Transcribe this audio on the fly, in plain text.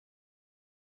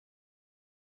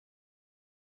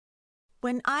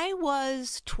When I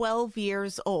was 12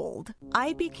 years old,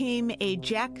 I became a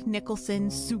Jack Nicholson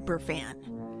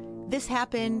superfan. This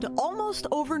happened almost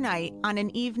overnight on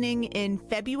an evening in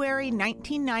February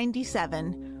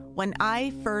 1997 when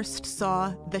I first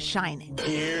saw The Shining.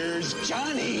 Here's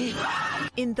Johnny!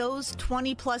 In those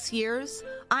 20-plus years,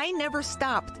 I never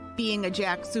stopped being a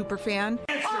Jack superfan.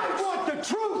 I want the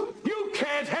truth! You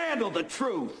can't handle the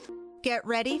truth! Get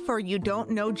ready for You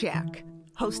Don't Know Jack,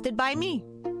 hosted by me.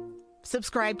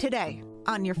 Subscribe today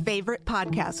on your favorite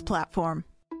podcast platform.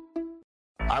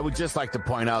 I would just like to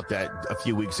point out that a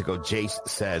few weeks ago, Jace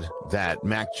said that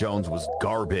Mac Jones was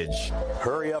garbage.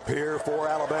 Hurry up here for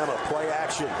Alabama. Play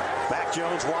action. Mac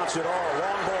Jones wants it all.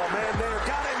 Long ball, man there.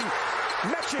 Got him.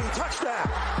 Mechie, touchdown.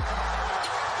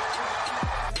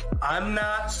 I'm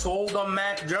not sold on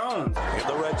Mac Jones. In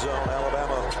the red zone,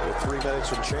 Alabama with 3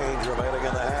 minutes and change remaining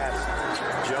in the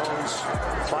half. Jones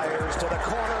fires to the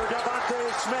corner.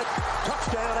 Devontae Smith.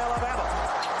 Touchdown, Alabama.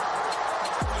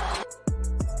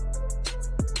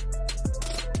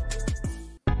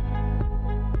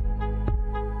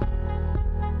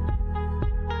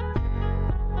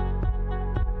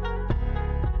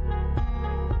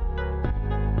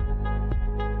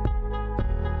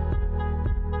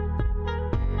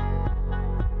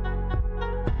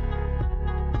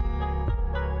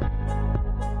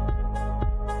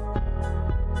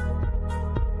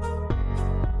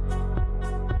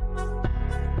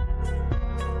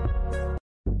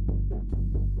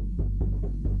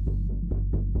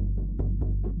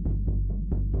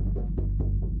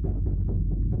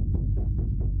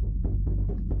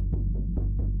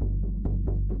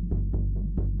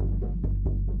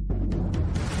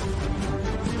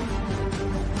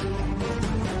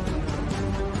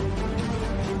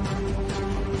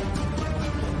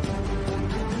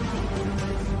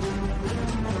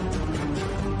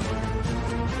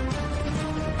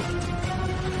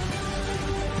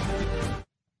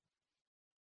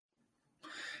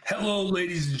 Hello,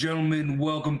 ladies and gentlemen.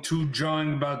 Welcome to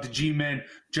Drawing About the G-Men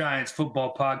Giants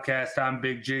Football Podcast. I'm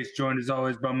Big Jace, joined as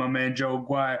always by my man Joe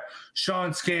Aguirre,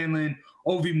 Sean Scanlon,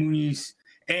 Ovi Muniz,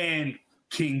 and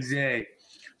King Zay.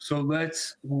 So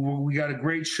we got a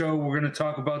great show. We're going to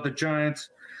talk about the Giants,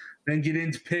 then get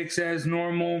into picks as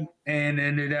normal, and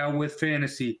end it out with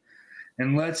fantasy.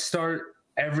 And let's start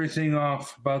everything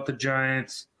off about the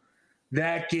Giants.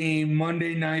 That game,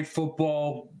 Monday Night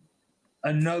Football,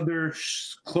 another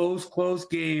close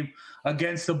game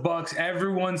against the Bucs.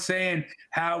 Everyone's saying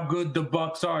how good the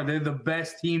Bucs are. They're the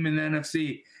best team in the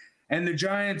NFC. And the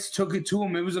Giants took it to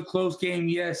them. It was a close game.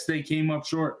 Yes, they came up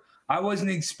short. I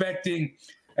wasn't expecting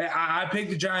 – I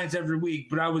pick the Giants every week,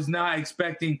 but I was not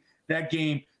expecting that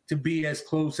game to be as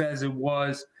close as it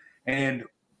was. And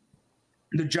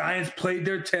the Giants played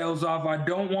their tails off. I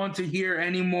don't want to hear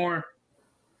any more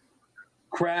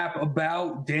crap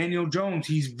about Daniel Jones.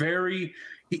 He's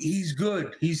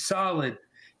good. He's solid.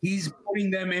 He's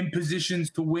putting them in positions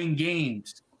to win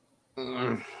games.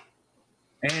 And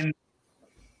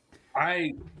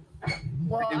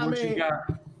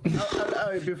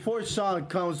before Sean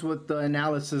comes with the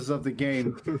analysis of the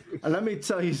game, let me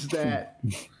tell you that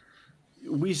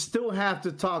we still have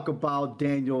to talk about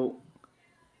Daniel.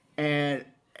 And,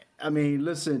 I mean,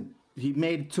 listen, he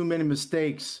made too many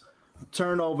mistakes.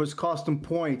 Turnovers cost him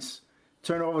points.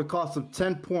 Turnover cost him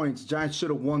 10 points. Giants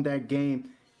should have won that game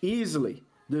easily.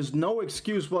 There's no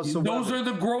excuse whatsoever. Those are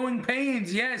the growing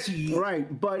pains, yes.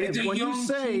 Right, but when you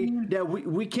say that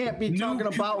we can't be talking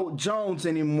about Jones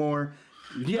anymore,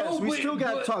 yes, we still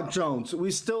got to talk Jones. We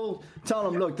still tell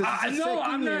him, look, this is his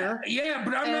second year. Yeah,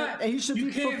 but I'm not. And he should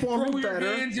be performing better. You can't throw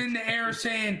your hands in the air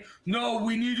saying, no,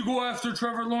 we need to go after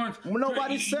Trevor Lawrence. Well,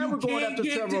 nobody said we're going after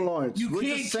Trevor Lawrence. We're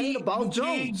just saying about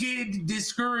Jones. You can't get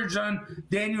discouraged on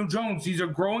Daniel Jones. These are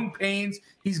growing pains.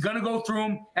 He's going to go through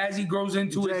them as he grows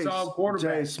into a solid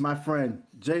quarterback. Jace, my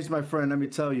friend, let me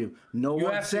tell you. No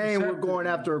one's saying we're going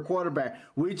after a quarterback.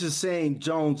 We're just saying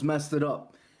Jones messed it up.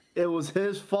 It was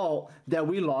his fault that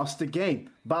we lost the game.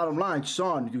 Bottom line,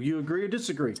 Sean, do you agree or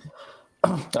disagree?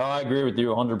 I agree with you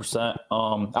 100%.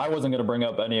 I wasn't going to bring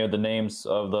up any of the names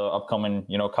of the upcoming,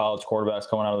 college quarterbacks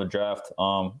coming out of the draft.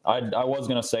 I was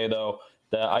going to say, though,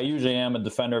 that I usually am a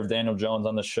defender of Daniel Jones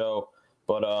on the show,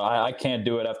 but I can't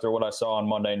do it after what I saw on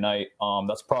Monday night.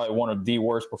 That's probably one of the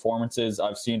worst performances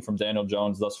I've seen from Daniel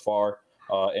Jones thus far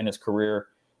in his career.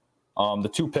 The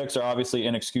two picks are obviously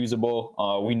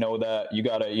inexcusable. We know that you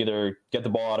got to either get the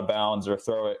ball out of bounds or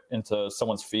throw it into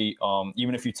someone's feet.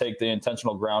 Even if you take the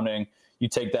intentional grounding, you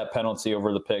take that penalty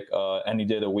over the pick any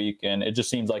day of the week. And it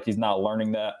just seems like he's not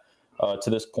learning that to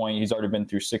this point. He's already been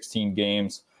through 16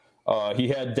 games. He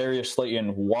had Darius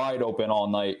Slayton wide open all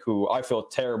night, who I feel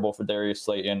terrible for Darius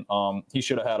Slayton. He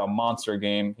should have had a monster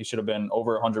game. He should have been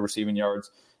over 100 receiving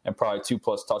yards and probably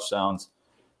 2+ touchdowns.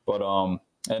 But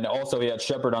and also he had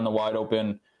Shepard on the wide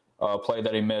open play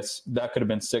that he missed. That could have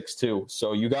been 6 too.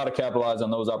 So you got to capitalize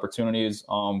on those opportunities.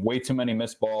 Way too many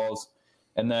missed balls.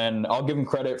 And then I'll give him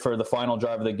credit for the final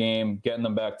drive of the game, getting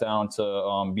them back down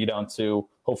to be down 2,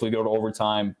 hopefully go to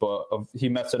overtime. But he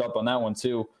messed it up on that one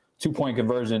too. 2-point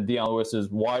conversion. Dion Lewis is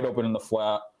wide open in the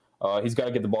flat. He's got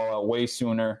to get the ball out way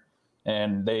sooner.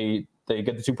 And they get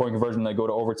the 2-point conversion. They go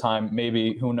to overtime.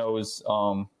 Maybe, who knows,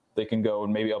 they can go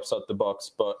and maybe upset the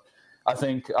Bucs. But I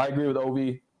think I agree with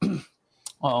Ovi.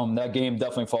 That game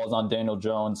definitely falls on Daniel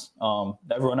Jones.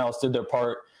 Everyone else did their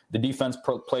part. The defense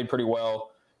played pretty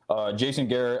well. Jason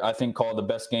Garrett, I think, called the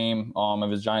best game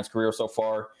of his Giants career so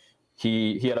far.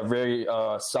 He had a very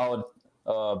solid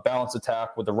balanced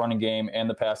attack with the running game and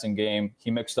the passing game.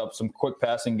 He mixed up some quick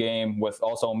passing game with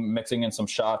also mixing in some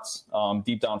shots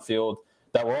deep downfield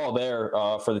that were all there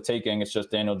for the taking. It's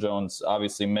just Daniel Jones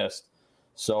obviously missed.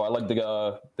 So I like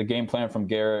the game plan from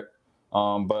Garrett.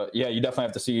 But, yeah, you definitely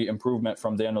have to see improvement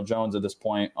from Daniel Jones at this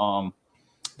point.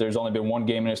 There's only been one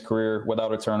game in his career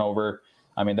without a turnover.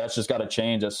 I mean, that's just got to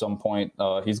change at some point.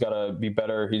 He's got to be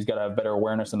better. He's got to have better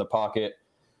awareness in the pocket.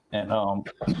 And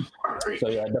so,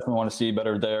 yeah, I definitely want to see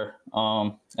better there.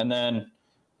 And then,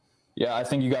 yeah, I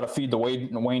think you got to feed the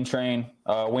Wayne train.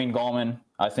 Wayne Gallman,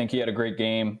 I think he had a great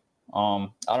game. I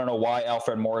don't know why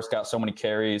Alfred Morris got so many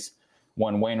carries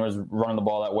when Wayne was running the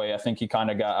ball that way. I think he kind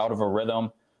of got out of a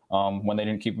rhythm when they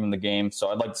didn't keep him in the game. So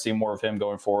I'd like to see more of him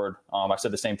going forward. I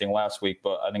said the same thing last week,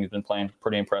 but I think he's been playing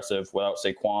pretty impressive without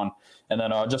Saquon. And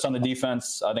then just on the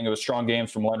defense, I think it was strong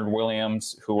games from Leonard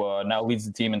Williams, who now leads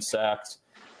the team in sacks,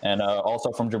 and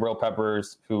also from Jabril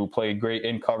Peppers, who played great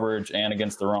in coverage and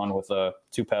against the run with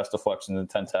 2 pass deflections and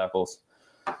 10 tackles.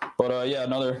 But, yeah,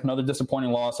 another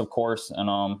disappointing loss, of course.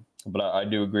 And but I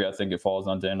do agree. I think it falls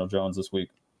on Daniel Jones this week.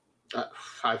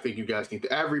 I think you guys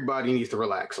everybody needs to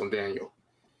relax on Daniel.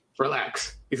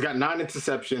 Relax. He's got 9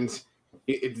 interceptions.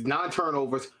 It's 9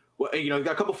 turnovers. Well, he's got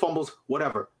a couple fumbles,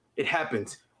 whatever. It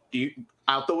happens.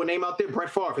 I'll throw a name out there. Brett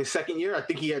Favre, his second year, I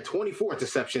think he had 24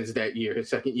 interceptions that year, his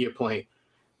second year playing.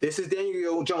 This is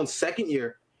Daniel Jones' second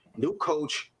year, new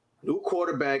coach, new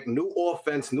quarterback, new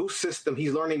offense, new system.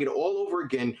 He's learning it all over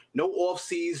again. No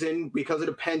offseason because of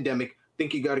the pandemic. I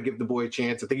think you got to give the boy a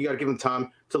chance. I think you got to give him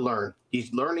time to learn.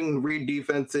 He's learning read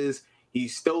defenses.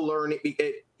 He's still learning.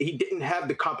 He didn't have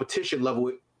the competition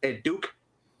level at Duke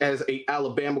as a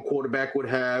Alabama quarterback would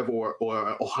have or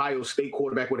Ohio State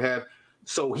quarterback would have.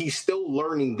 So he's still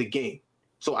learning the game.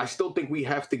 So I still think we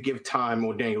have to give time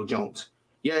on Daniel Jones.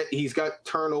 Yeah, he's got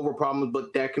turnover problems,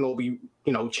 but that can all be,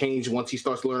 changed once he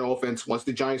starts to learn offense, once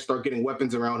the Giants start getting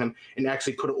weapons around him and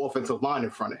actually put an offensive line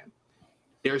in front of him.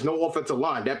 There's no offensive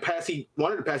line. That pass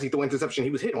one of the passes he threw interception,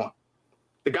 he was hit on.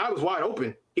 The guy was wide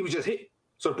open. He was just hit.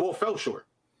 So the ball fell short.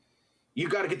 You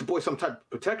got to get the boy some type of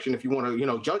protection if you want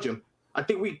to, judge him. I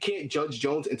think we can't judge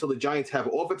Jones until the Giants have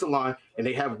an offensive line and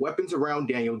they have weapons around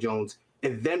Daniel Jones,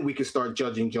 and then we can start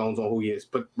judging Jones on who he is.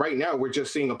 But right now, we're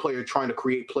just seeing a player trying to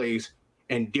create plays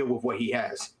and deal with what he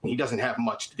has. He doesn't have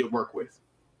much to work with.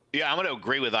 Yeah, I'm going to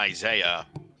agree with Isaiah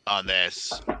on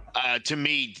this. To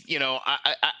me,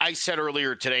 I said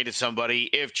earlier today to somebody,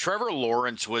 if Trevor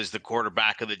Lawrence was the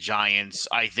quarterback of the Giants,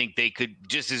 I think they could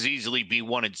just as easily be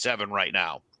 1-7 right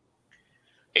now.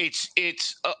 It's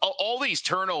all these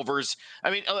turnovers.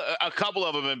 I mean, a couple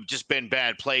of them have just been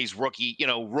bad plays,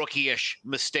 rookie-ish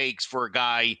mistakes for a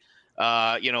guy,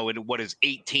 in his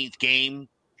 18th game.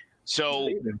 So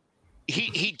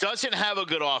he doesn't have a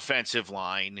good offensive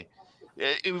line.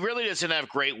 It really doesn't have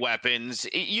great weapons.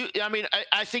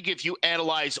 I think if you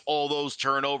analyze all those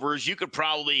turnovers, you could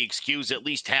probably excuse at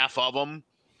least half of them,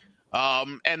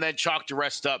 and then chalk the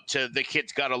rest up to the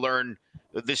kid's got to learn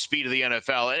the speed of the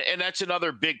NFL. And that's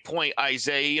another big point,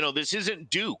 Isaiah. This isn't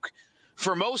Duke.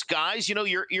 For most guys,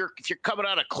 if you're coming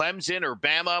out of Clemson or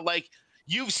Bama, like,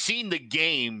 you've seen the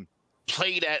game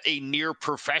played at a near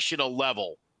professional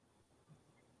level.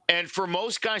 And for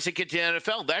most guys that get to the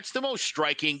NFL, that's the most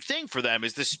striking thing for them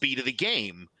is the speed of the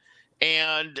game.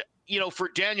 And, for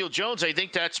Daniel Jones, I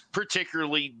think that's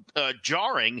particularly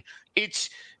jarring.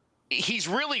 He's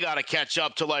really got to catch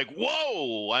up to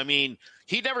whoa. I mean,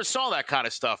 he never saw that kind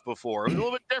of stuff before. It was a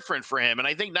little bit different for him. And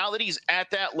I think now that he's at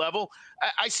that level,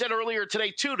 I said earlier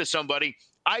today, too, to somebody,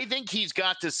 I think he's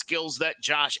got the skills that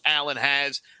Josh Allen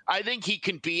has. I think he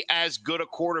can be as good a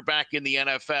quarterback in the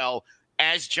NFL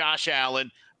as Josh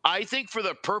Allen. I think for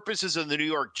the purposes of the New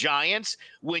York Giants,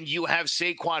 when you have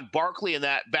Saquon Barkley in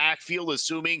that backfield,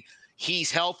 assuming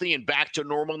he's healthy and back to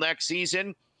normal next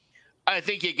season, I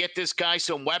think you get this guy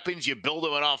some weapons, you build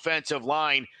him an offensive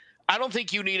line. I don't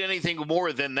think you need anything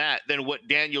more than that, than what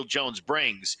Daniel Jones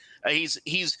brings. He's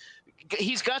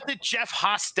got the Jeff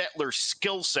Hostetler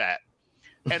skill set,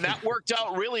 and that worked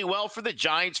out really well for the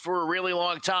Giants for a really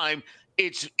long time.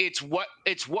 It's what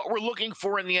we're looking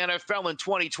for in the NFL in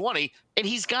 2020, and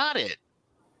he's got it.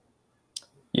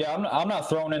 Yeah, I'm not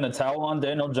throwing in the towel on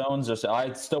Daniel Jones.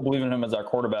 I still believe in him as our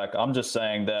quarterback. I'm just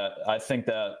saying that I think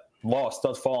that loss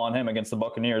does fall on him against the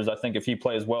Buccaneers. I think if he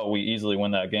plays well, we easily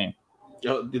win that game.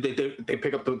 They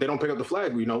pick up they don't pick up the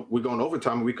flag. We're going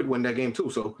overtime, and we could win that game too.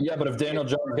 So yeah, but if Daniel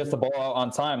Jones gets the ball out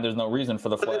on time, there's no reason for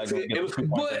the flag. It was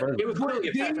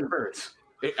clearly pass interference.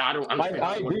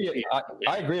 I agree.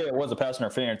 I agree. It was a pass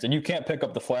interference, and you can't pick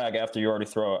up the flag after you already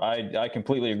throw it. I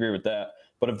completely agree with that.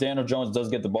 But if Daniel Jones does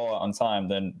get the ball out on time,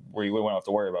 then we won't have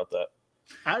to worry about that.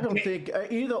 I don't think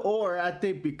either or. I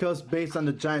think because based on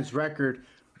the Giants' record,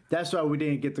 that's why we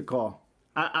didn't get the call.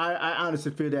 I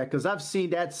honestly feel that because I've seen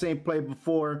that same play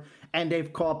before, and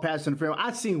they've called pass interference.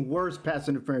 I've seen worse pass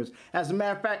interference. As a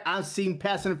matter of fact, I've seen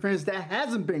pass interference that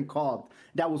hasn't been called.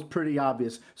 That was pretty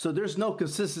obvious. So there's no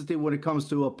consistency when it comes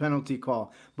to a penalty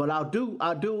call. But I do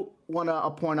want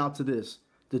to point out to this: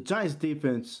 the Giants'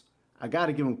 defense, I got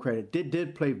to give them credit. They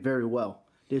did play very well.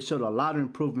 They showed a lot of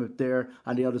improvement there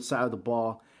on the other side of the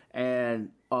ball. And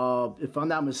if I'm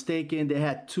not mistaken, they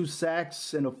had 2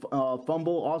 sacks and a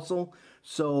fumble also.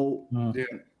 So,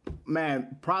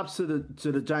 man, props to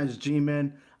the Giants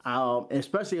G-men,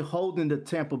 especially holding the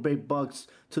Tampa Bay Bucks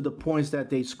to the points that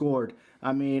they scored.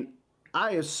 I mean,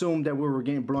 I assumed that we were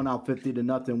getting blown out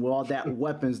 50-0 with all that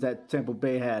weapons that Tampa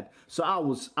Bay had. So I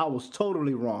was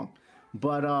totally wrong.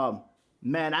 But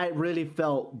man, I really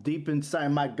felt deep inside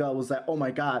my gut was like, oh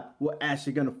my God, we're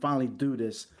actually gonna finally do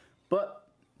this. But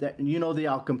that the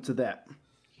outcome to that.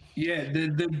 Yeah,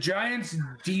 the Giants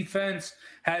defense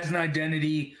has an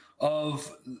identity of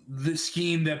the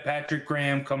scheme that Patrick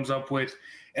Graham comes up with.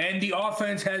 And the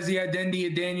offense has the identity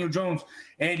of Daniel Jones.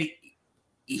 And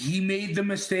he made the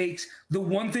mistakes. The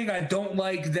one thing I don't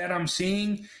like that I'm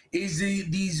seeing is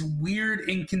these weird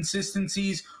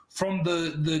inconsistencies from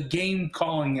the game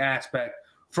calling aspect,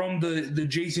 from the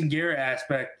Jason Garrett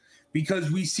aspect,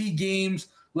 because we see games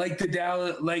like the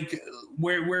Dallas, like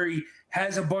where he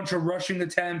has a bunch of rushing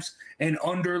attempts and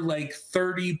under like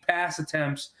 30 pass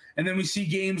attempts, and then we see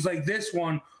games like this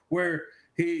one where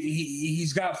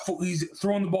he's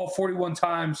throwing the ball 41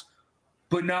 times,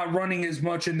 but not running as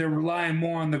much, and they're relying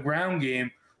more on the ground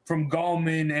game from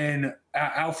Gallman and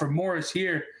Alfred Morris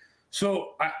here.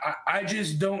 So I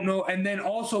just don't know. And then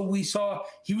also we saw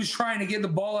he was trying to get the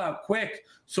ball out quick,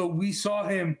 so we saw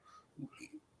him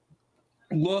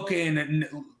look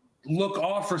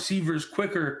off receivers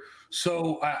quicker.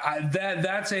 So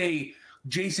that's a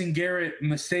Jason Garrett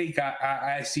mistake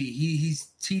I see.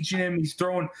 He's teaching him. He's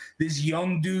throwing this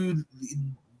young dude.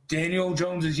 Daniel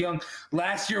Jones is young.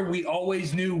 Last year, we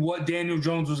always knew what Daniel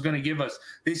Jones was going to give us.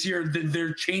 This year,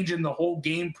 they're changing the whole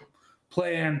game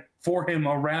plan for him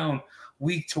around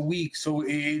week to week. So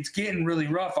it's getting really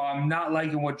rough. I'm not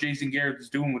liking what Jason Garrett is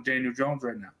doing with Daniel Jones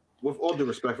right now. With all due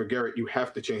respect for Garrett, you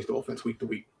have to change the offense week to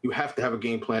week. You have to have a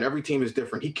game plan. Every team is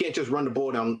different. He can't just run the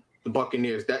ball down the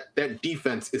Buccaneers. That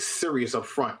defense is serious up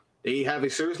front. They have a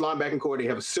serious linebacking core. They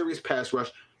have a serious pass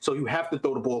rush. So you have to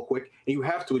throw the ball quick, and you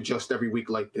have to adjust every week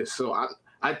like this. So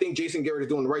I think Jason Garrett is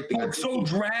doing the right thing. It's so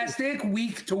drastic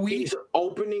week to week. He's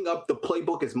opening up the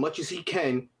playbook as much as he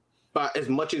can, but as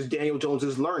much as Daniel Jones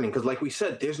is learning. Because like we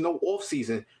said, there's no off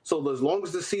season. So as long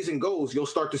as the season goes, you'll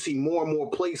start to see more and more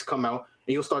plays come out,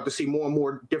 and you'll start to see more and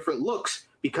more different looks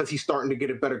because he's starting to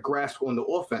get a better grasp on the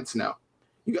offense now.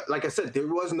 Like I said, there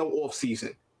was no off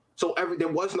season. So there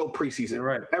was no preseason.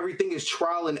 Right. Everything is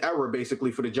trial and error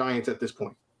basically for the Giants at this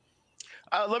point.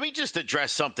 Let me just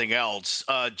address something else.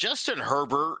 Justin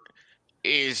Herbert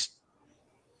is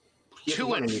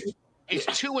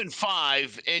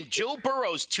 2-5, and Joe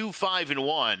Burrow's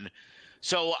 2-5-1.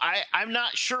 So I'm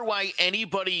not sure why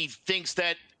anybody thinks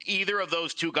that either of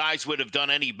those two guys would have done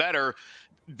any better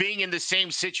being in the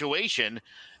same situation.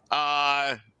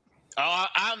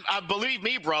 Believe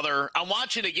me, brother, I'm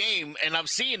watching the game and I'm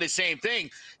seeing the same thing.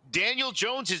 Daniel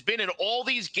Jones has been in all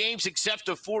these games except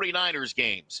the 49ers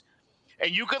games. And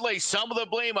you could lay some of the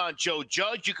blame on Joe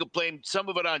Judge. You could blame some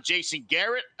of it on Jason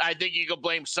Garrett. I think you could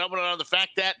blame some of it on the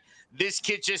fact that this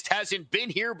kid just hasn't been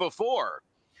here before.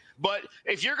 But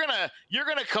if you're gonna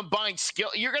combine skill,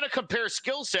 you're gonna compare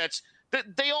skill sets,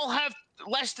 that they all have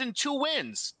less than 2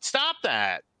 wins. Stop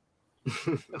that.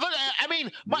 Look, I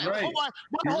mean, my whole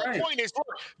point is, look,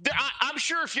 I'm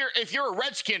sure if you're a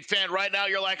Redskin fan right now,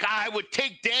 you're like, I would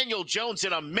take Daniel Jones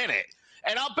in a minute.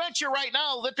 And I'll bet you right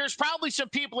now that there's probably some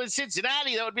people in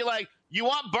Cincinnati that would be like, you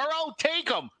want Burrow? Take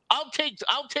him. I'll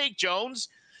take Jones.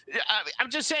 I'm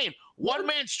just saying, one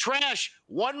man's trash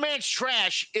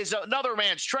is another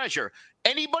man's treasure.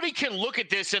 Anybody can look at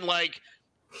this and like,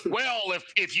 well,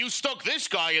 if you stuck this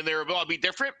guy in there, it'll be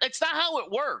different. It's not how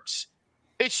it works.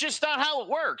 It's just not how it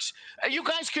works. You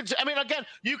guys could, I mean, again,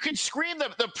 you can scream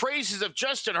the praises of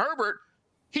Justin Herbert.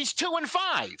 He's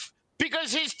 2-5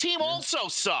 because his team also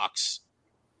sucks.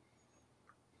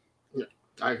 Yeah,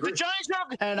 I agree.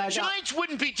 The Giants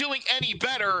wouldn't be doing any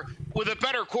better with a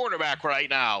better quarterback right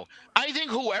now. I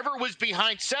think whoever was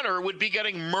behind center would be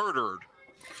getting murdered.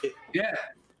 Yeah.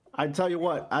 I tell you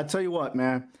what,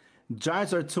 man.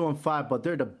 Giants are 2-5, but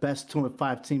they're the best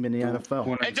 2-5 team in the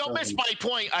NFL. And don't miss my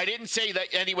point. I didn't say that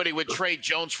anybody would trade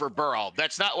Jones for Burrow.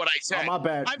 That's not what I said. Oh, my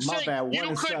bad. I'm saying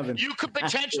 1-7. You could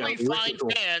potentially find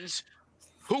fans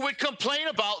who would complain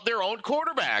about their own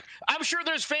quarterback. I'm sure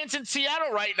there's fans in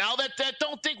Seattle right now that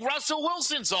don't think Russell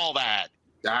Wilson's all that.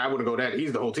 I wouldn't go that.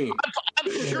 He's the whole team. I'm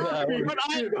sure, but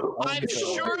I'm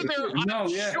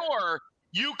sure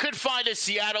you could find a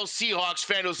Seattle Seahawks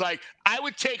fan who's like, I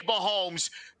would take Mahomes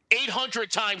 800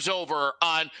 times over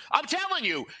on. I'm telling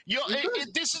you,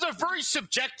 this is a very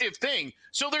subjective thing.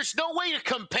 So there's no way to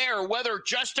compare whether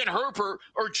Justin Herbert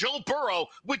or Joe Burrow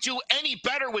would do any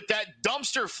better with that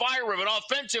dumpster fire of an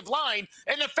offensive line,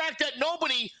 and the fact that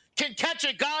nobody can catch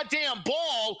a goddamn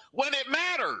ball when it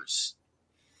matters.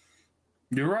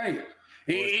 You're right.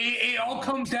 It all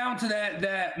comes down to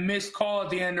that missed call at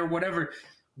the end or whatever.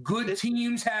 Good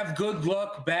teams have good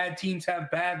luck. Bad teams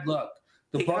have bad luck.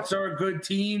 The Bucs are a good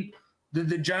team.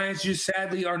 The Giants just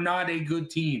sadly are not a good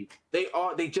team. They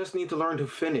are. They just need to learn to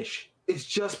finish. It's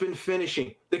just been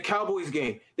finishing. The Cowboys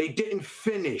game, they didn't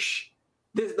finish.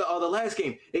 The last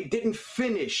game, they didn't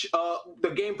finish.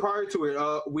 The game prior to it,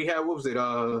 we had, what was it?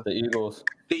 The Eagles.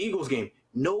 The Eagles game.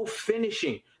 No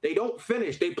finishing. They don't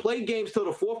finish. They play games till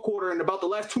the fourth quarter, and about the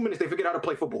last 2 minutes, they forget how to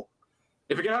play football.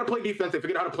 They forget how to play defense. They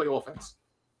forget how to play offense.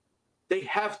 They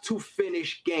have to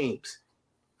finish games.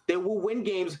 They will win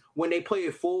games when they play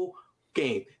a full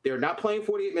game. They're not playing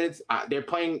 48 minutes. They're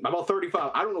playing about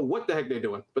 35. I don't know what the heck they're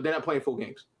doing, but they're not playing full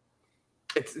games.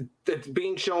 It's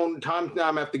being shown time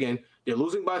after again. They're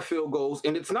losing by field goals,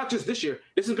 and it's not just this year.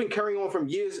 This has been carrying on from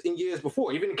years and years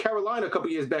before. Even in Carolina a couple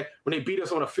years back when they beat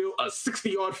us on a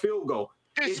 60-yard field goal.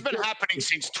 This has been happening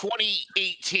since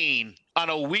 2018 on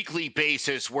a weekly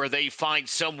basis where they find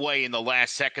some way in the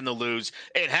last second to lose.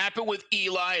 It happened with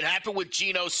Eli. It happened with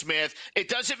Geno Smith. It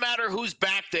doesn't matter who's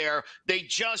back there. They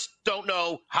just don't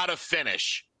know how to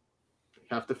finish.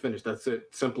 Have to finish. That's it.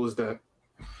 Simple as that.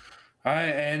 All right,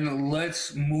 and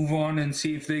let's move on and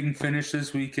see if they can finish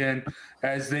this weekend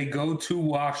as they go to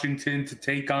Washington to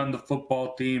take on the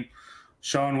football team.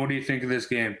 Sean, what do you think of this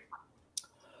game?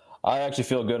 I actually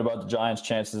feel good about the Giants'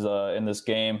 chances in this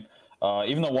game.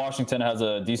 Even though Washington has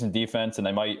a decent defense and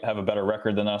they might have a better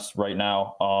record than us right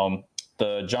now,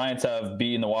 the Giants have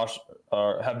beaten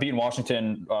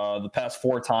Washington the past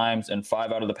 4 times and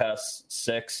 5 out of the past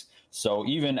 6. So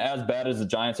even as bad as the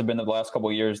Giants have been the last couple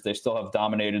of years, they still have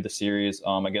dominated the series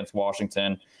against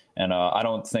Washington. And I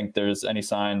don't think there's any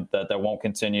sign that won't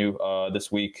continue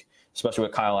this week, especially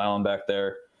with Kyle Allen back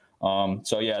there.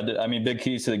 So, yeah, I mean, big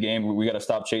keys to the game. We got to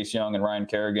stop Chase Young and Ryan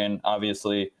Kerrigan,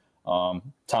 obviously.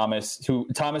 Thomas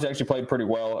actually played pretty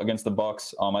well against the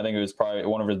Bucs. I think it was probably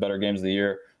one of his better games of the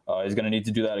year. He's going to need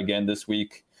to do that again this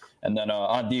week. And then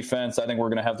on defense, I think we're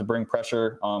going to have to bring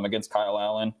pressure against Kyle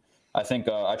Allen. I think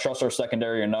I trust our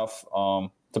secondary enough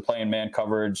to play in man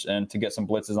coverage and to get some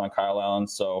blitzes on Kyle Allen.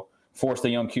 So force the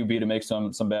young QB to make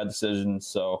some bad decisions.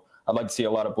 So I'd like to see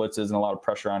a lot of blitzes and a lot of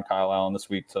pressure on Kyle Allen this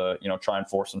week to, try and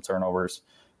force some turnovers.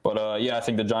 But yeah, I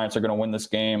think the Giants are going to win this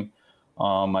game.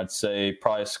 I'd say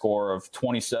probably a score of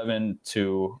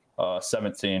 27-17. I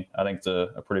think it's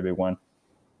a pretty big win.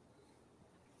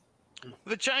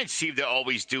 The Giants seem to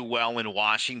always do well in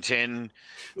Washington.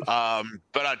 But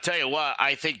I'll tell you what,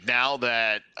 I think now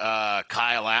that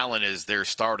Kyle Allen is their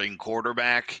starting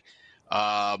quarterback,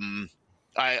 I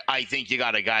think you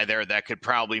got a guy there that could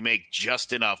probably make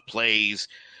just enough plays.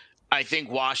 I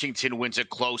think Washington wins a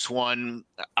close one.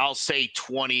 I'll say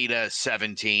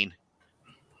 20-17.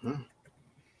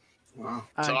 Wow.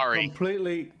 Sorry.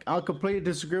 I'll completely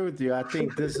disagree with you. I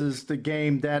think this is the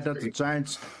game that the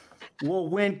Giants will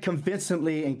win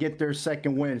convincingly and get their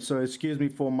second win. So excuse me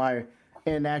for my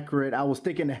inaccurate. I was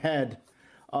thinking ahead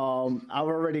I've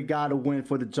already got a win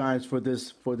for the Giants for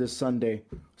this Sunday.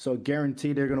 So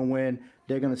guaranteed they're gonna win.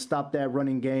 They're gonna stop that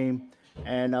running game.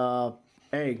 And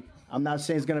hey, I'm not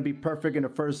saying it's gonna be perfect in the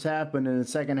first half, but in the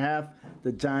second half,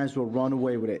 the Giants will run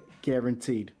away with it,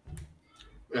 guaranteed.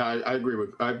 Yeah, I agree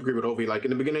with Ovi. Like in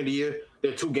the beginning of the year,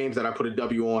 there are 2 games that I put a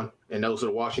W on, and those are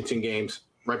the Washington games.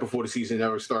 Right before the season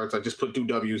ever starts, I just put 2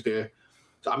 W's there.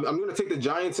 So I'm going to take the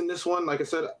Giants in this one. Like I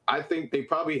said, I think they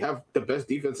probably have the best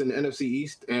defense in the NFC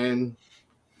East, and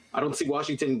I don't see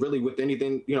Washington really with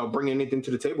anything, bringing anything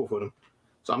to the table for them.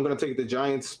 So I'm going to take the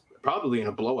Giants probably in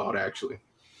a blowout, actually.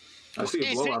 I see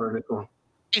a blowout in this one.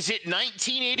 Is it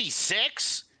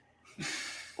 1986?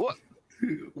 What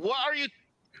are you?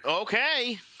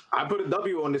 Okay. I put a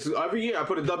W on this. Every year I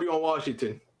put a W on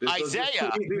Washington.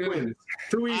 Isaiah. 2 easy wins.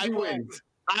 2 easy wins.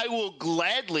 I will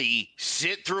gladly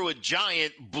sit through a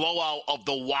giant blowout of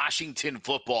the Washington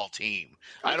football team.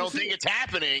 I don't think it's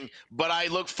happening, but I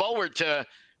look forward to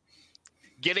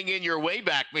getting in your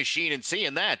Wayback Machine and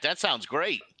seeing that. That sounds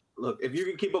great. Look, if you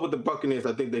can keep up with the Buccaneers,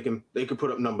 I think they can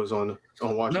put up numbers on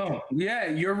Washington. No, yeah,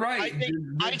 you're right.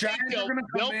 I think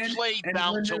they'll play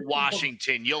down to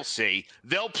Washington. You'll see.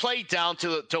 They'll play down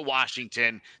to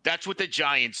Washington. That's what the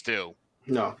Giants do.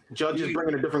 No, Judge is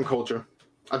bringing a different culture.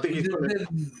 I think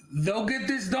they'll get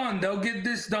this done. They'll get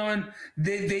this done.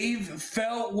 They've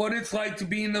felt what it's like to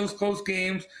be in those close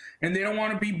games, and they don't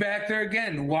want to be back there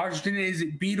again. Washington is a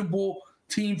beatable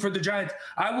team for the Giants.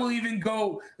 I will even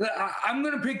go – I'm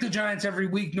going to pick the Giants every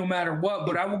week no matter what,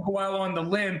 but I will go out on the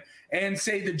limb and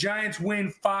say the Giants win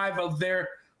 5 of their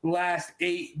last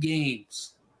 8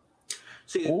 games.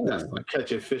 See, that's like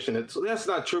catching fish in it. So that's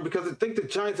not true because I think the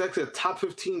Giants actually a top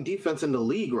 15 defense in the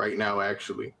league right now,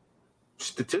 actually.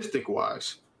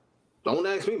 Statistic-wise. Don't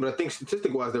ask me, but I think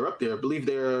statistic-wise they're up there. I believe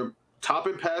they're top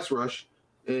in pass rush,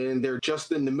 and they're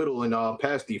just in the middle in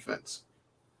pass defense.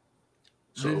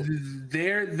 So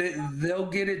they'll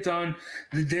get it done.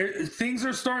 Things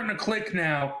are starting to click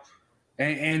now,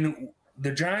 and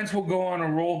the Giants will go on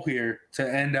a roll here to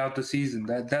end out the season.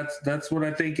 That's what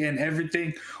I think, and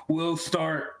everything will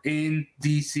start in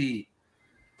DC.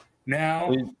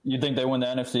 Now, you think they win the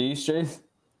NFC East, Chase?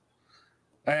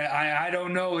 I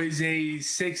don't know. Is a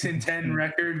 6-10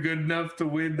 record good enough to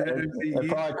win the NFC? It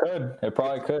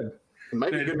probably could. It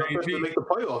might be good enough to make the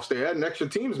playoffs. They adding extra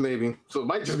teams, maybe, so it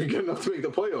might just be good enough to make the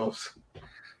playoffs.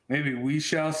 Maybe we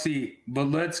shall see.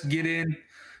 But let's get in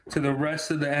to the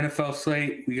rest of the NFL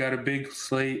slate. We got a big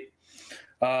slate.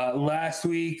 Last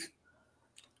week,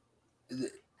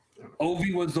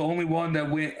 Ovi was the only one that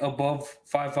went above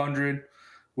 500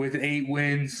 with 8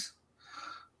 wins.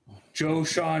 Joe,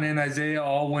 Sean, and Isaiah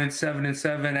all went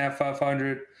 7-7 at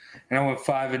 500, and I went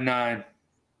 5-9.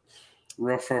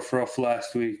 Rough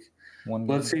last week.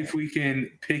 Let's see if we can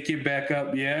pick it back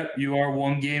up. Yeah, you are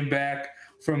 1 game back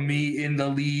from me in the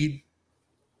lead.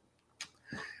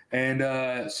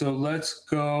 And so let's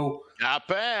go. Not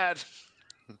bad.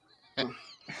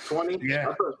 20? Yeah.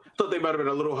 I thought they might have been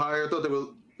a little higher. I thought they were.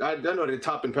 I know they're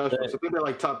top in pass rush. I think they're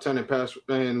like top 10 in pass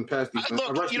defense.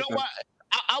 Look, you know what?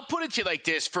 I'll put it to you like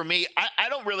this. For me, I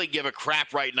don't really give a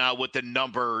crap right now what the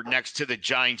number next to the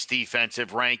Giants'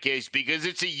 defensive rank is because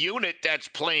it's a unit that's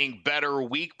playing better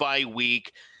week by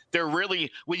week. They're really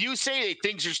 – when you say that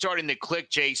things are starting to click,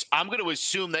 Chase, I'm going to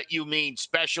assume that you mean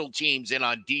special teams and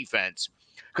on defense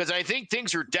because I think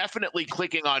things are definitely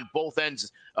clicking on both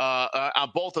ends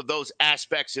on both of those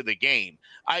aspects of the game.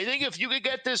 I think if you could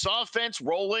get this offense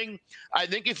rolling, I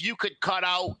think if you could cut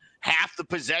out half the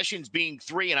possessions being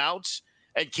 3 and outs –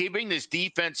 and keeping this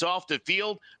defense off the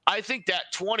field, I think that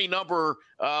 20 number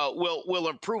will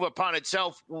improve upon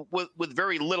itself with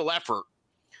very little effort.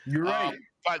 You're right.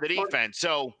 By the defense.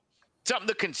 So something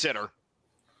to consider.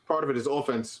 Part of it is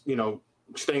offense,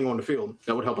 staying on the field.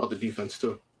 That would help out the defense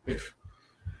too. If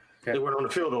they weren't on the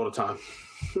field all the time.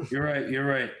 You're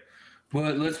right.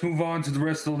 But let's move on to the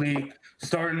rest of the league.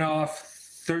 Starting off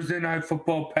Thursday Night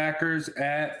Football, Packers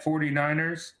at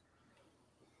 49ers.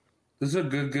 This is a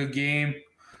good game.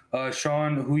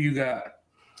 Sean, who you got?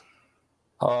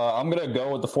 I'm going to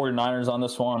go with the 49ers on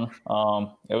this one.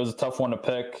 It was a tough one to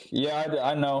pick. Yeah,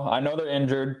 I know they're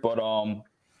injured, but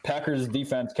Packers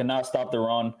defense cannot stop the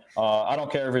run. I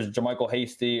don't care if it's JaMychal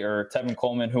Hasty or Tevin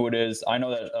Coleman, who it is. I know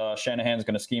that Shanahan's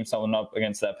going to scheme something up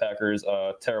against that Packers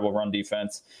terrible run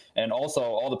defense. And also,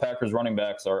 all the Packers running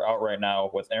backs are out right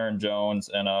now with Aaron Jones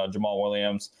and Jamal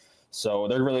Williams. So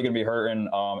they're really going to be hurting.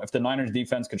 If the Niners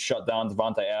defense could shut down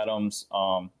Devontae Adams,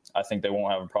 I think they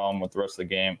won't have a problem with the rest of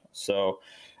the game. So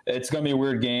it's going to be a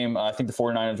weird game. I think the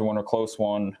 49ers will win a close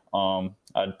one.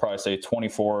 I'd probably say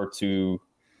 24-23.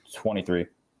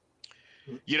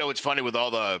 It's funny with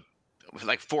all the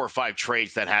like 4 or 5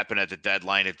 trades that happened at the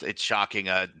deadline. It's shocking.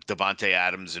 Devontae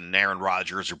Adams and Aaron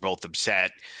Rodgers are both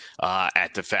upset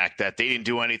at the fact that they didn't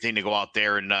do anything to go out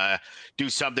there and do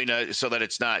something so that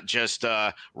it's not just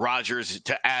Rodgers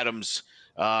to Adams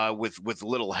with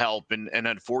little help. And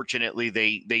unfortunately,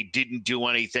 they didn't do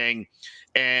anything.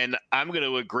 And I'm going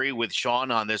to agree with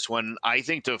Sean on this one. I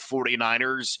think the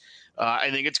 49ers, I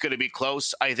think it's going to be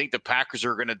close. I think the Packers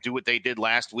are going to do what they did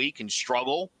last week and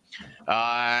struggle.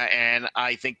 And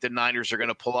I think the Niners are going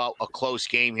to pull out a close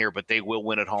game here, but they will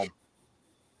win at home.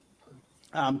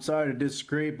 I'm sorry to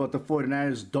disagree, but the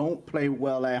 49ers don't play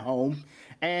well at home,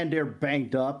 and they're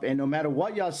banged up. And no matter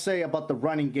what y'all say about the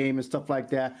running game and stuff like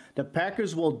that, the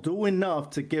Packers will do enough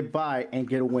to get by and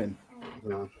get a win.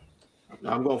 Yeah.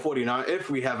 I'm going 49. If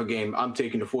we have a game, I'm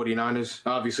taking the 49ers.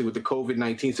 Obviously, with the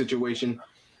COVID-19 situation,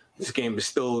 this game is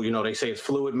still, they say it's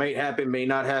fluid. May happen, may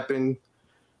not happen.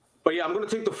 But, yeah, I'm going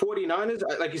to take the 49ers.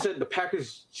 Like you said, the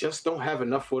Packers just don't have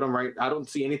enough for them, right? I don't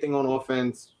see anything on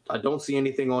offense. I don't see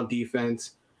anything on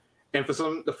defense. And for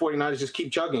some, the 49ers just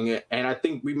keep chugging it. And I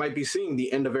think we might be seeing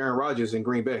the end of Aaron Rodgers in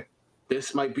Green Bay.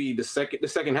 This might be the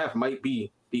second half might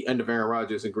be the end of Aaron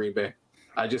Rodgers in Green Bay.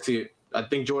 I just see it. I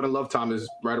think Jordan Love time is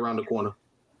right around the corner.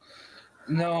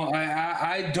 No,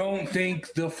 I don't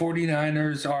think the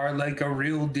 49ers are like a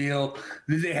real deal.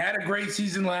 They had a great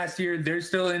season last year. They're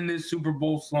still in this Super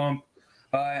Bowl slump.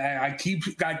 I keep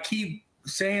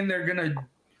saying they're gonna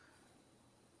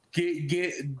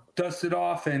get dusted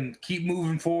off and keep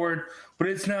moving forward, but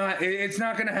it's not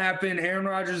gonna happen. Aaron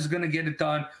Rodgers is gonna get it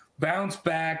done. Bounce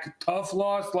back. Tough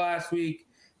loss last week.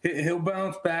 He'll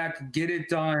bounce back, get it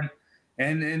done,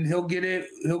 and he'll get it.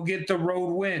 He'll get the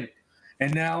road win.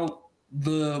 And now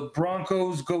the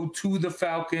Broncos go to the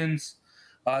Falcons.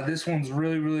 This one's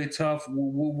really, really tough.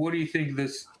 What do you think of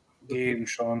this game,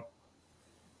 Sean?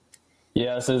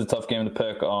 Yeah, this is a tough game to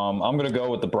pick. I'm going to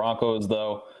go with the Broncos,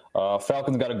 though.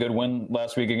 Falcons got a good win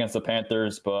last week against the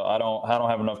Panthers, but I don't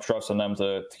have enough trust in them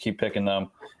to keep picking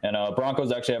them. And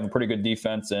Broncos actually have a pretty good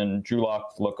defense, and Drew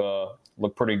Lock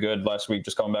looked pretty good last week,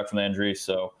 just coming back from the injury.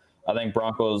 So I think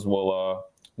Broncos will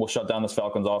shut down this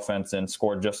Falcons offense and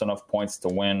score just enough points to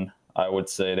win. I would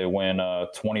say they win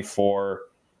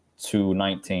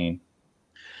 24-19.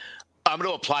 I'm going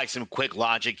to apply some quick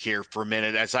logic here for a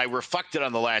minute. As I reflected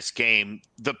on the last game,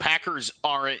 the Packers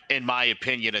aren't, in my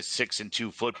opinion, a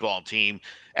 6-2 football team.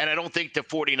 And I don't think the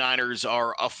 49ers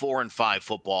are a 4-5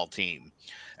 football team.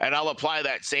 And I'll apply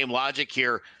that same logic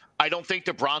here. I don't think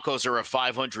the Broncos are a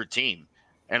 500 team.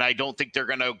 And I don't think they're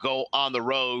going to go on the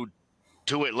road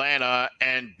to Atlanta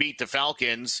and beat the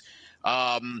Falcons.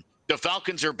 The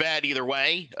Falcons are bad either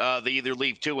way. They either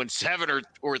leave 2-7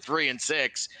 or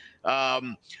 3-6.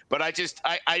 But I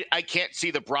can't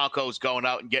see the Broncos going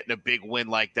out and getting a big win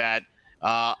like that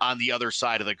on the other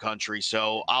side of the country.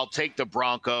 So I'll take the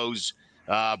Broncos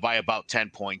by about 10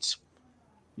 points.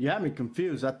 You had me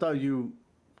confused. I thought you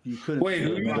couldn't. Wait,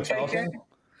 who are you taking?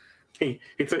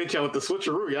 It's a hit y'all with the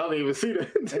switcher. Y'all didn't even see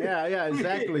that. Yeah,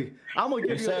 exactly. I'm going to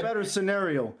give you a better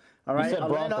scenario. All right. You said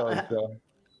Broncos,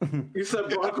 You said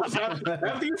Broncos.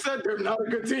 After you said they're not a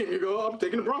good team, you go, I'm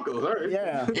taking the Broncos. All right.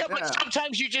 Yeah. Yeah, but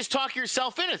sometimes you just talk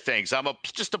yourself into things. I'm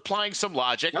just applying some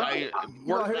logic.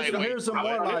 Here's some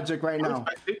more logic right now.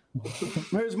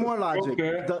 Here's more logic.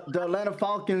 Okay. The Atlanta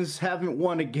Falcons haven't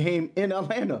won a game in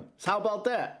Atlanta. So how about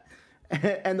that?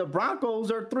 And the Broncos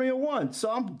are 3-1.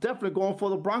 So I'm definitely going for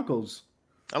the Broncos.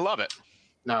 I love it.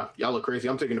 Nah, y'all look crazy.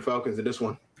 I'm taking the Falcons in this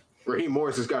one. Raheem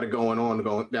Morris has got it going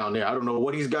down there. I don't know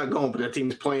what he's got going, but that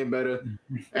team's playing better,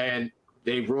 and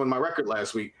they ruined my record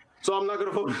last week. So I'm not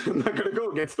gonna vote. I'm not gonna go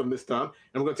against them this time.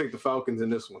 I'm gonna take the Falcons in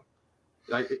this one.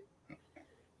 I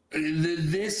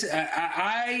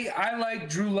like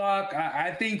Drew Lock.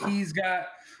 I think he's got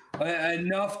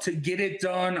enough to get it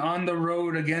done on the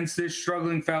road against this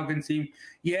struggling Falcons team.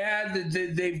 Yeah,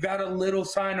 they've got a little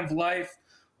sign of life.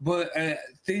 But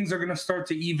things are going to start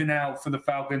to even out for the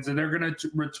Falcons, and they're going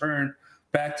to return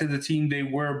back to the team they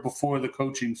were before the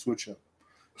coaching switch-up.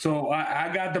 So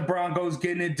I got the Broncos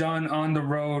getting it done on the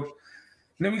road.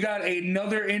 And then we got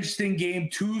another interesting game.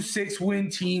 2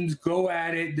 6-win teams go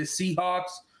at it. The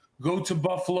Seahawks go to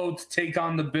Buffalo to take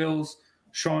on the Bills.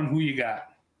 Sean, who you got?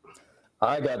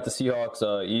 I got the Seahawks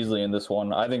easily in this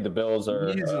one. I think the Bills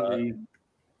are easily.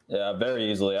 Yeah, very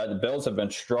easily. The Bills have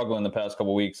been struggling the past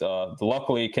couple of weeks.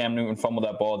 Luckily, Cam Newton fumbled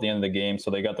that ball at the end of the game,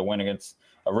 so they got the win against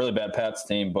a really bad Pats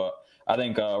team. But I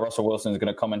think Russell Wilson is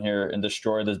going to come in here and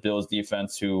destroy this Bills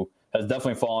defense, who has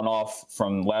definitely fallen off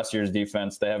from last year's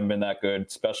defense. They haven't been that good,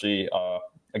 especially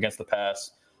against the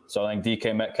pass. So I think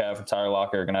DK Metcalf and Tyler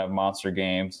Lockett are going to have monster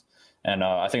games. And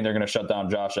I think they're going to shut down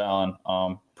Josh Allen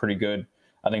pretty good.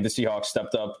 I think the Seahawks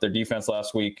stepped up their defense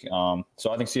last week. So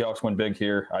I think Seahawks win big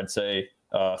here. I'd say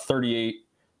 38-21.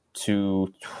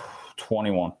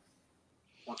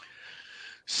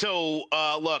 So,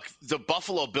 look, the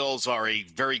Buffalo Bills are a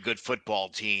very good football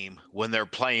team when they're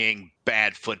playing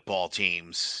bad football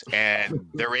teams, and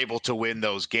they're able to win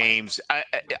those games.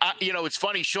 It's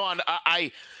funny, Sean.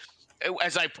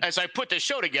 As I put the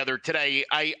show together today,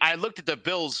 I looked at the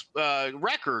Bills'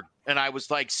 record, and I was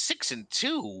like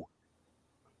 6-2.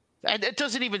 And it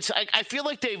doesn't even. I feel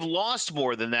like they've lost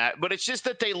more than that, but it's just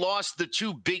that they lost the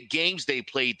two big games they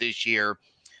played this year.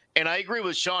 And I agree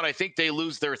with Sean. I think they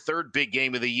lose their third big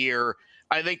game of the year.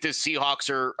 I think the Seahawks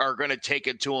are going to take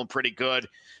it to them pretty good.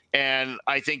 And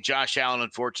I think Josh Allen,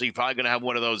 unfortunately, probably going to have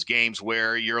one of those games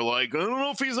where you're like, I don't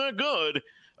know if he's that good.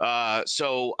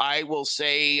 So I will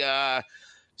say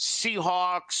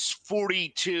Seahawks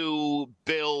 42,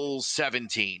 Bills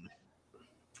 17.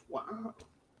 Wow.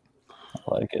 I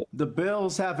like it. The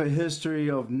Bills have a history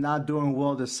of not doing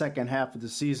well the second half of the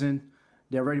season.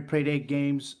 They already played 8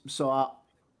 games, so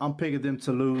I'm picking them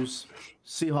to lose.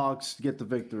 Seahawks get the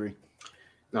victory.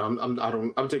 No, I'm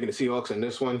taking the Seahawks in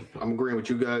this one. I'm agreeing with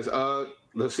you guys. The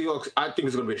Seahawks, I think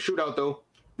it's going to be a shootout, though.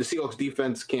 The Seahawks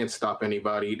defense can't stop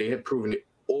anybody. They have proven it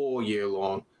all year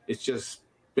long. It's just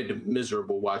been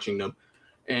miserable watching them.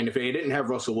 And if they didn't have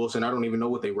Russell Wilson, I don't even know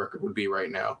what their record would be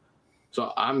right now.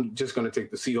 So I'm just going to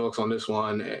take the Seahawks on this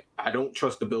one. I don't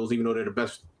trust the Bills, even though they're the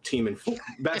best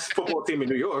football team in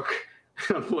New York,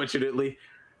 unfortunately.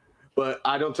 But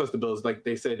I don't trust the Bills. Like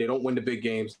they said, they don't win the big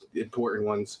games, the important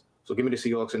ones. So give me the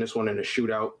Seahawks in this one in a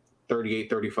shootout,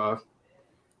 38-35.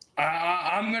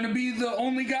 I'm going to be the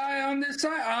only guy on this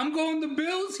side. I'm going the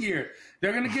Bills here.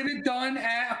 They're going to get it done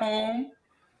at home.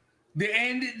 The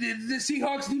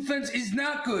Seahawks defense is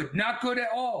not good at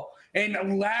all.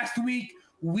 And last week,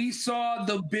 we saw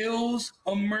the Bills'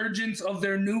 emergence of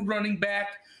their new running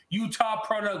back, Utah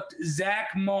product, Zach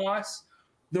Moss.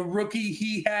 The rookie,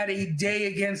 he had a day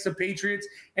against the Patriots,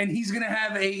 and he's going to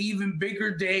have an even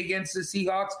bigger day against the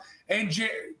Seahawks. And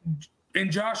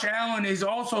Josh Allen is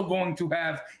also going to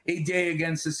have a day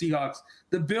against the Seahawks.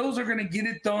 The Bills are going to get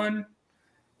it done,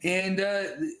 and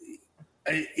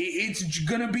it's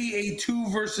going to be a 2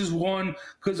 versus 1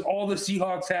 because all the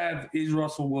Seahawks have is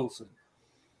Russell Wilson.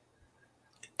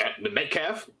 The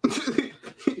Metcalf?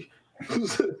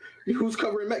 Who's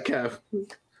covering Metcalf?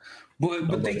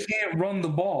 But they can't run the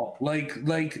ball like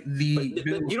the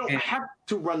Bills. You don't have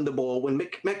to run the ball when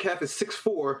Metcalf is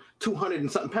 6'4", 200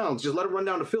 and something pounds. Just let him run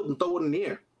down the field and throw it in the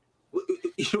air.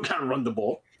 You don't gotta run the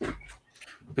ball.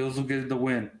 Bills will get the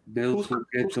win. Bills will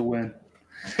get the win.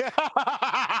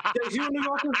 Is you a New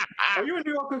Yorker? Are you a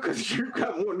New Yorker? Because you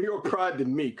got more New York pride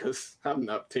than me. Because I'm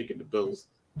not taking the Bills.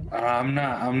 I'm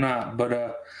not.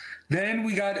 But then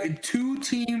we got 2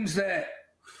 teams that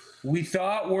we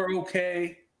thought were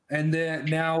okay, and then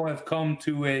now have come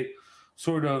to a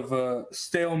sort of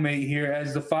stalemate here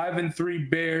as the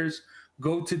 5-3 Bears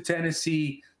go to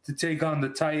Tennessee to take on the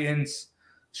Titans.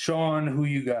 Sean, who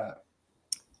you got?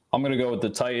 I'm going to go with the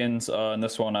Titans in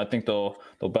this one. I think they'll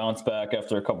bounce back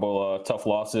after a couple tough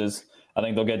losses. I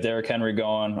think they'll get Derrick Henry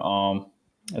going.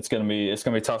 It's going to be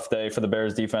a tough day for the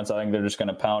Bears defense. I think they're just going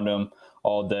to pound them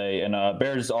all day. And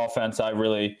Bears offense, I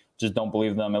really just don't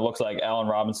believe them. It looks like Allen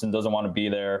Robinson doesn't want to be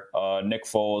there. Nick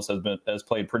Foles has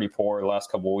played pretty poor the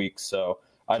last couple of weeks. So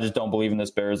I just don't believe in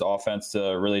this Bears offense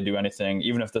to really do anything,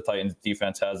 even if the Titans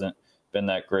defense hasn't been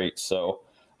that great. So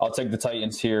I'll take the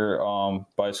Titans here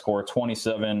by a score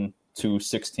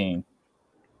 27-16.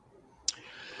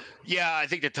 Yeah, I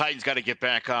think the Titans got to get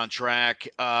back on track.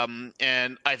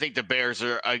 And I think the Bears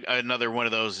are another one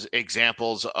of those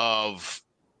examples of,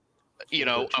 a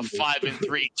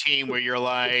 5-3 team where you're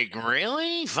like,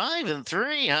 really?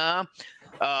 5-3, huh?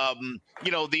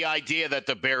 The idea that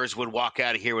the Bears would walk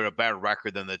out of here with a better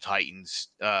record than the Titans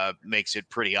makes it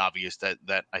pretty obvious that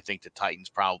I think the Titans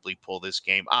probably pull this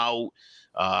game out.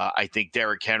 I think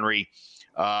Derrick Henry,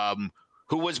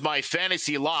 who was my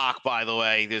fantasy lock, by the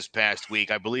way, this past week.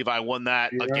 I believe I won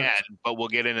that again, but we'll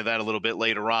get into that a little bit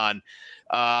later on.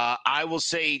 I will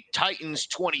say Titans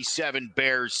 27,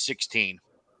 Bears 16.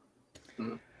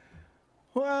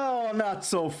 Well, not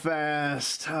so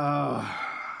fast.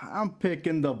 I'm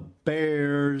picking the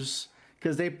Bears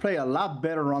because they play a lot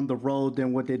better on the road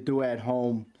than what they do at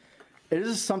home. It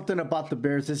is something about the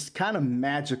Bears. It's kind of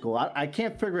magical. I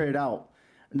can't figure it out.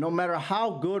 No matter how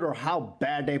good or how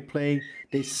bad they play,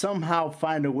 they somehow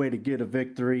find a way to get a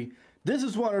victory. This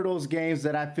is one of those games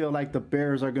that I feel like the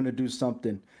Bears are going to do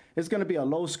something. It's going to be a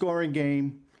low-scoring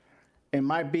game. It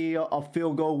might be a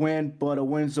field goal win, but a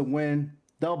win's a win.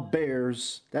 The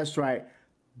Bears, that's right,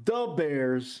 the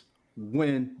Bears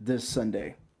win this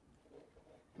Sunday.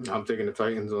 I'm taking the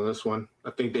Titans on this one.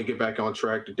 I think they get back on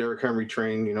track. The Derrick Henry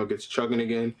train, gets chugging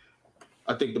again.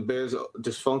 I think the Bears'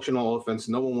 dysfunctional offense,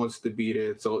 no one wants to beat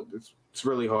it, so it's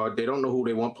really hard. They don't know who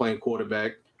they want playing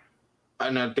quarterback.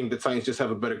 And I think the Titans just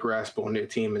have a better grasp on their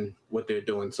team and what they're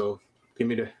doing. So give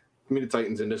me the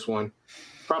Titans in this one.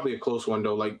 Probably a close one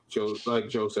though, like Joe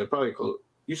said. Probably close.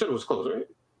 You said it was close, right?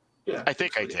 Yeah. I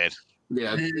think I did.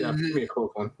 Yeah, give me a close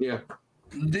one. Yeah.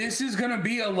 This is going to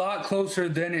be a lot closer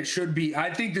than it should be.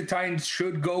 I think the Titans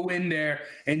should go in there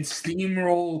and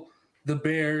steamroll the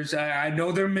Bears. I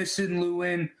know they're missing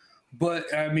Lewin,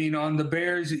 but, I mean, on the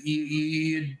Bears,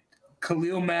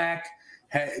 Khalil Mack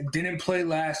didn't play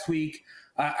last week.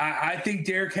 I think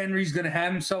Derrick Henry's going to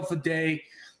have himself a day,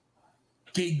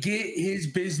 get his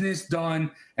business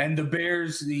done, and the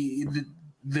Bears,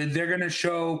 they're going to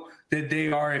show that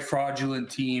they are a fraudulent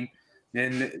team,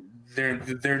 and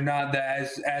they're not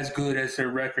as good as their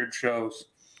record shows.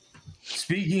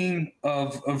 Speaking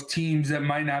of teams that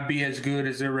might not be as good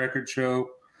as their record show,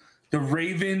 the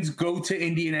Ravens go to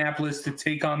Indianapolis to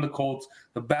take on the Colts.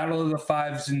 The battle of the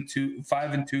 5 and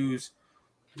 2s.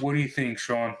 What do you think,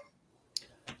 Sean?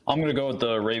 I'm going to go with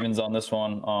the Ravens on this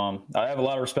one. I have a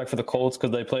lot of respect for the Colts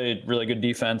because they played really good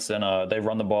defense and they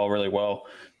run the ball really well.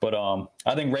 But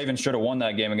I think Ravens should have won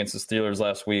that game against the Steelers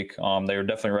last week. They were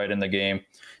definitely right in the game.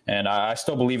 And I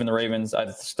still believe in the Ravens. I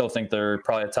still think they're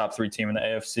probably a top 3 team in the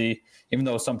AFC, even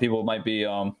though some people might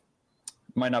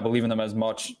not believe in them as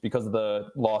much because of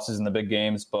the losses in the big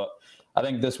games. But I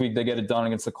think this week they get it done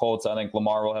against the Colts. I think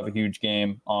Lamar will have a huge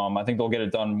game. I think they'll get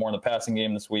it done more in the passing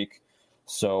game this week.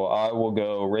 So I will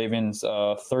go Ravens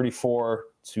 34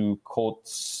 to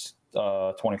Colts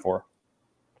 24.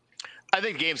 I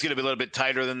think the game's going to be a little bit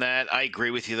tighter than that. I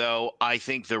agree with you, though. I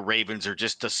think the Ravens are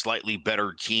just a slightly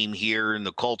better team here, and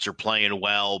the Colts are playing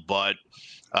well, but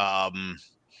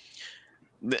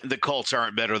the Colts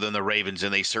aren't better than the Ravens,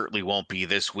 and they certainly won't be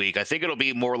this week. I think it'll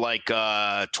be more like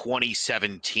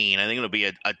 2017. I think it'll be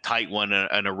a tight one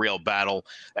and a real battle.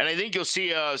 And I think you'll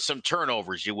see some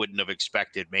turnovers you wouldn't have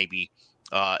expected maybe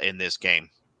in this game.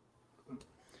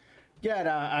 Yeah,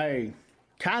 I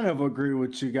kind of agree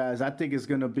with you guys. I think it's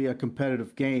going to be a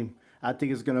competitive game. I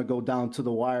think it's going to go down to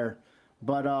the wire.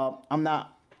 But I'm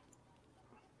not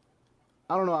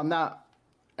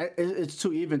 – it's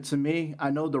too even to me.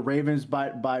 I know the Ravens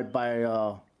by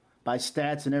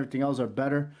stats and everything else are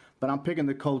better, but I'm picking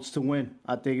the Colts to win.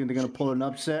 I think they're going to pull an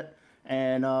upset,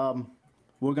 and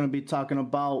we're going to be talking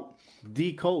about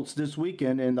the Colts this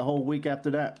weekend and the whole week after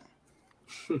that.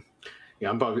 Yeah,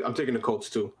 I'm taking the Colts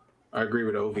too. I agree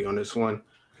with Ovi on this one.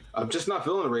 I'm just not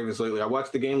feeling the Ravens lately. I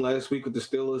watched the game last week with the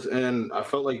Steelers, and I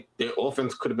felt like their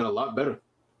offense could have been a lot better,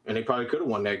 and they probably could have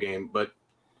won that game, but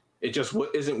it just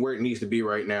isn't where it needs to be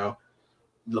right now.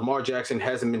 Lamar Jackson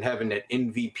hasn't been having that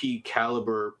MVP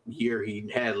caliber year he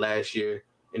had last year,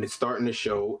 and it's starting to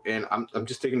show. And I'm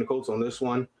just taking the Colts on this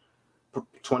one,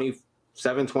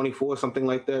 27-24, something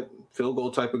like that, field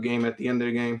goal type of game at the end of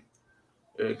the game.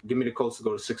 Give me the Colts to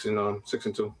go to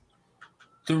 6-2.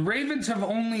 The Ravens have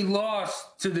only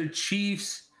lost to the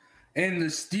Chiefs and the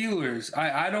Steelers.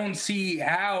 I don't see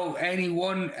how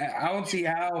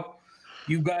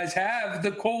you guys have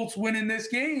the Colts winning this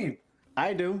game.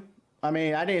 I do. I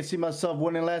mean, I didn't see myself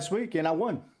winning last week, and I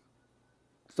won.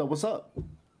 So what's up?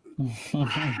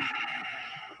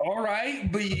 All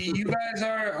right, but you guys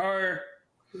are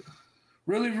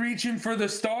really reaching for the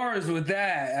stars with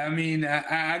that. I mean,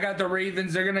 I got the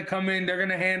Ravens. They're going to come in. They're going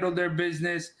to handle their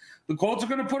business. The Colts are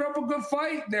going to put up a good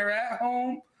fight. They're at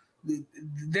home.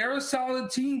 They're a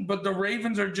solid team, but the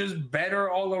Ravens are just better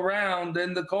all around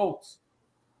than the Colts.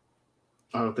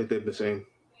 I don't think they're the same.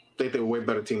 I think they were a way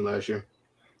better team last year.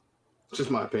 It's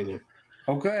just my opinion.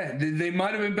 Okay. They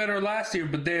might have been better last year,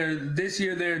 but this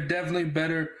year they're definitely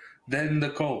better than the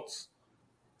Colts.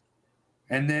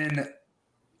 And then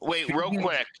wait, real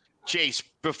quick, Chase,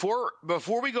 before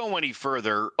we go any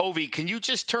further, Ovi, can you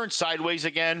just turn sideways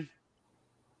again?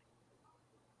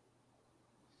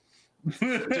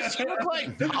 Does he look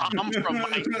like Tom from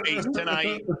MySpace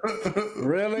tonight?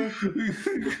 Really?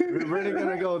 We're really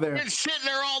gonna go there? Been sitting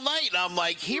there all night, and I'm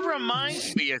like, he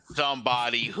reminds me of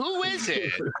somebody. Who is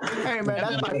it? Hey man,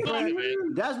 that's my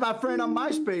friend. That's my friend on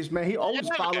MySpace, man. He always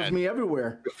follows me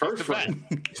everywhere. The first friend.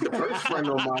 He's the first friend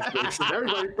on MySpace.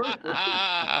 Everybody first.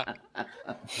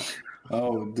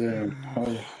 Oh damn.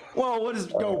 Oh. Well, let's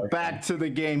go back to the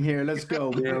game here. Let's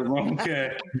go.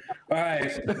 Okay. All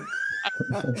right.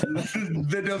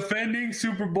 The defending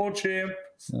Super Bowl champs,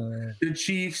 the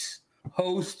Chiefs,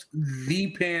 host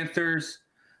the Panthers.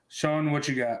 Sean, what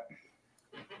you got?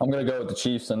 I'm going to go with the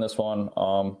Chiefs in this one.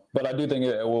 But I do think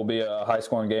it will be a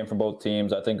high-scoring game for both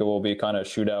teams. I think it will be kind of a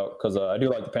shootout because I do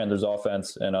like the Panthers'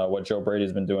 offense and what Joe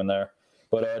Brady's been doing there.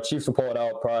 But Chiefs will pull it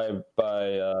out probably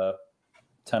by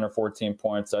 10 or 14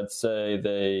 points. I'd say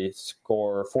they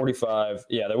score 45.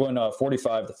 Yeah, they win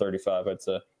 45-35, I'd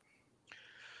say.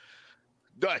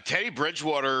 Teddy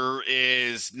Bridgewater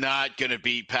is not going to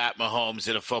beat Pat Mahomes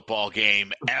in a football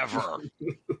game ever.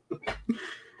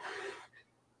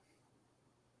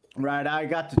 Right, I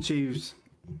got the Chiefs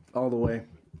all the way.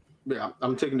 Yeah,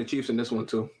 I'm taking the Chiefs in this one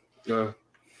too. I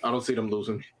don't see them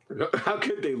losing. How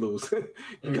could they lose?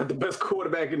 You got the best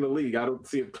quarterback in the league. I don't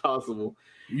see it possible.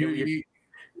 When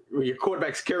your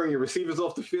quarterback's carrying your receivers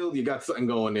off the field, you got something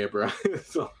going there, bro.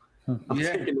 So I'm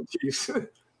taking the Chiefs.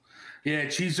 Yeah,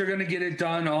 Chiefs are going to get it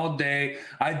done all day.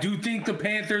 I do think the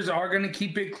Panthers are going to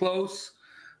keep it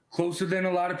closer than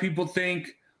a lot of people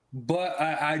think. But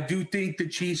I do think the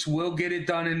Chiefs will get it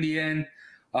done in the end.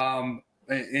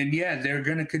 And they're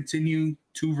going to continue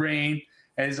to reign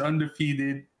as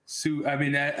undefeated.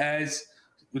 As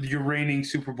your reigning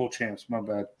Super Bowl champs. My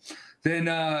bad. Then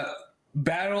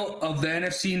battle of the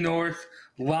NFC North.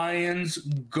 Lions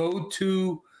go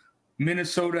to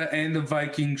Minnesota and the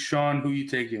Vikings. Sean, who you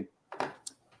taking?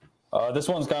 This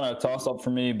one's kind of a toss-up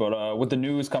for me, but with the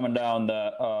news coming down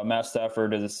that Matt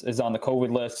Stafford is on the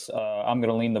COVID list, I'm going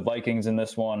to lean the Vikings in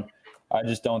this one. I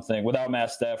just don't think – without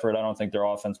Matt Stafford, I don't think their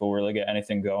offense will really get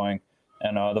anything going.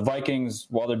 And the Vikings,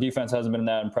 while their defense hasn't been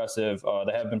that impressive,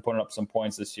 they have been putting up some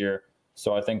points this year.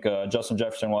 So I think Justin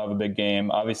Jefferson will have a big game.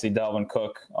 Obviously, Dalvin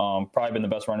Cook, probably been the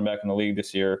best running back in the league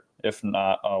this year, if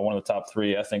not one of the top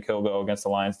three. I think he'll go against the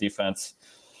Lions defense.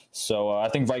 So I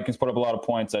think Vikings put up a lot of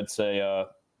points. I'd say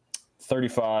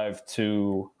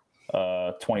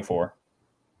 35-24.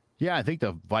 Yeah, I think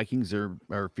the Vikings are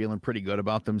feeling pretty good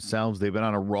about themselves. They've been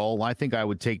on a roll. I think I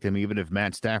would take them even if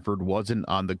Matt Stafford wasn't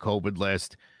on the COVID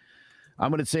list. I'm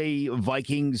going to say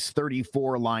Vikings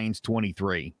 34, Lions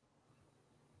 23.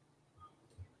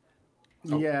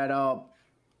 Yeah,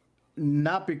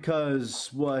 not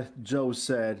because what Joe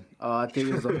said. I think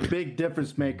it's a big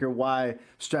difference maker why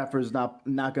Stafford's not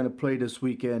going to play this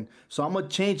weekend. So I'm going to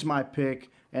change my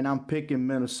pick, and I'm picking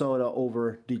Minnesota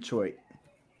over Detroit.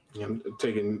 Yeah, I'm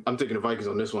taking the Vikings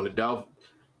on this one.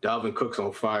 Dalvin Cook's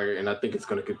on fire, and I think it's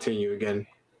going to continue again.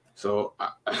 So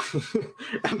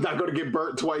I'm not going to get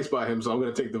burnt twice by him. So I'm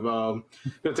going to take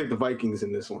the Vikings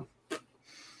in this one.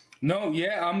 No,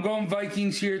 yeah, I'm going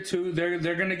Vikings here too. They're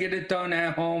going to get it done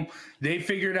at home. They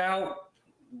figured out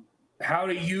how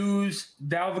to use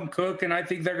Dalvin Cook, and I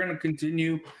think they're going to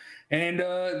continue. And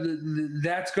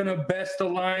that's going to best the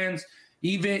Lions,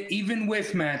 even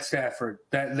with Matt Stafford.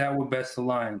 That would best the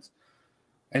Lions.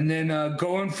 And then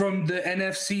going from the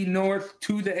NFC North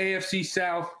to the AFC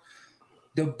South,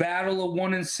 the battle of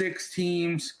 1-6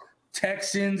 teams.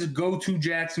 Texans go to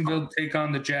Jacksonville to take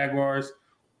on the Jaguars.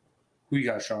 Who you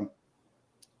got, Sean?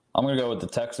 I'm going to go with the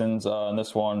Texans in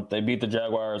this one. They beat the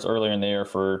Jaguars earlier in the year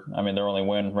their only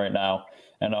win right now.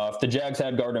 And if the Jags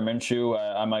had Gardner Minshew,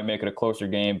 I might make it a closer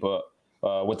game. But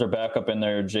with their backup in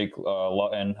there, Jake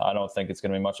Luton, I don't think it's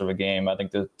going to be much of a game. I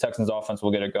think the Texans offense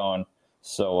will get it going.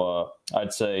 So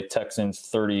I'd say Texans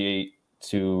 38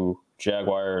 to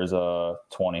Jaguars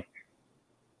 20.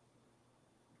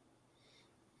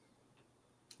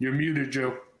 You're muted,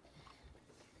 Joe.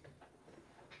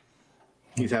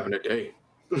 He's having a day.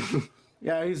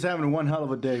 Yeah, he's having one hell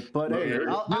of a day. But hey,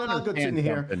 I'll continue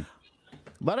here. A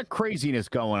lot of craziness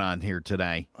going on here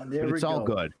today, but it's all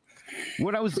good.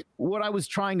 What I was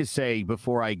trying to say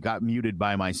before I got muted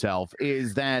by myself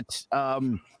is that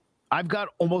I've got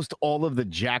almost all of the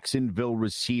Jacksonville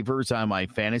receivers on my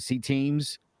fantasy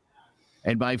teams,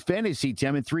 and my fantasy team,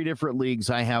 I'm in 3 different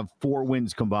leagues. I have 4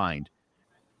 wins combined.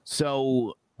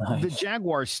 So the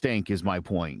Jaguars stink is my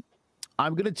point.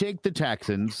 I'm going to take the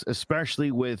Texans,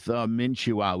 especially with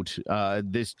Minshew out.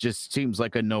 This just seems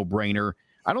like a no-brainer.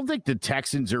 I don't think the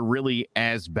Texans are really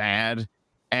as bad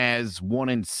as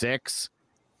 1-6,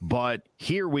 but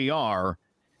here we are.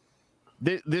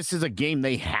 This is a game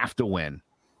they have to win.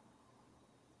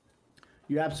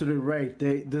 You're absolutely right.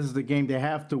 This is the game they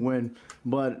have to win,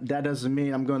 but that doesn't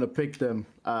mean I'm going to pick them.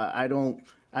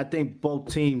 I think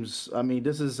both teams. I mean,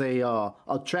 this is a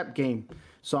trap game,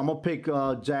 so I'm gonna pick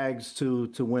Jags to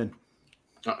win.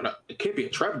 No, it can't be a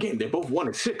trap game. They're both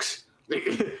 1-6.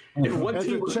 If one It's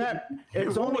team a trap.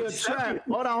 It's only a trap.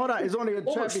 Hold on. It's only a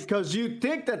trap because you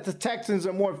think that the Texans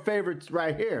are more favorites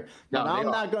right here. But I'm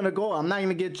not gonna go. I'm not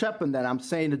gonna get trapped in that. I'm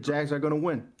saying the Jags are gonna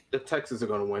win. The Texans are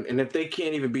going to win. And if they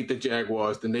can't even beat the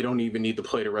Jaguars, then they don't even need to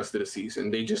play the rest of the season.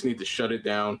 They just need to shut it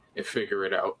down and figure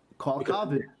it out. Call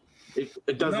COVID.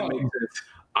 It doesn't make sense.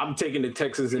 I'm taking the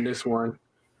Texans in this one.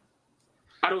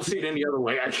 I don't see it any other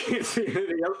way. I can't see it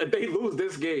any other. If they lose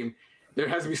this game, there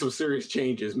has to be some serious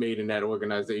changes made in that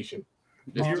organization.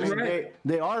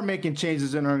 They are making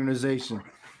changes in the organization.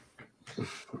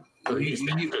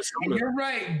 You're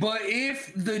right, but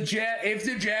if the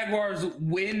Jaguars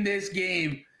win this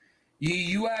game,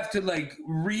 you have to like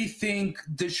rethink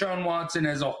Deshaun Watson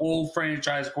as a whole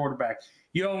franchise quarterback.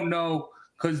 You don't know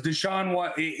because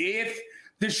if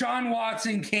Deshaun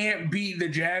Watson can't beat the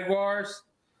Jaguars,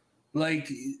 like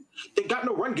they got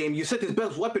no run game. You sent his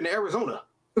best weapon to Arizona.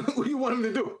 What do you want him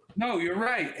to do? No, you're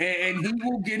right, and he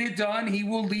will get it done. He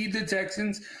will lead the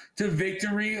Texans to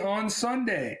victory on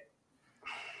Sunday.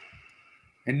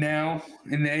 And now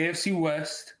in the AFC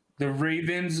West, the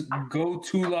Ravens go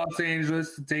to Los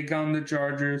Angeles to take on the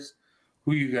Chargers.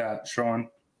 Who you got, Sean?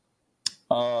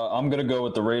 I'm going to go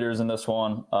with the Raiders in this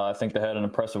one. I think they had an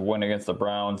impressive win against the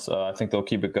Browns. I think they'll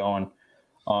keep it going.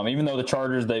 Even though the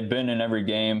Chargers, they've been in every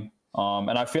game.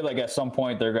 And I feel like at some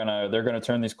point they're gonna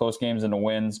turn these close games into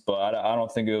wins, but I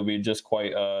don't think it will be just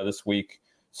quite this week.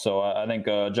 So I think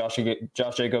Josh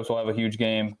Jacobs will have a huge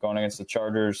game going against the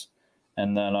Chargers.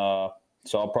 And then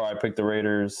so I'll probably pick the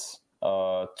Raiders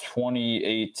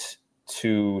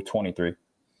 28-23.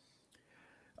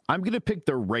 I'm going to pick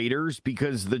the Raiders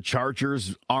because the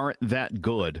Chargers aren't that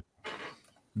good.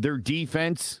 Their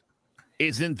defense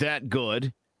isn't that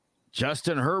good.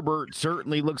 Justin Herbert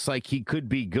certainly looks like he could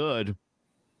be good.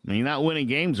 He's not winning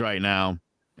games right now,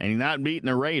 and he's not beating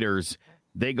the Raiders.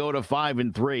 They go to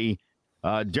 5-3.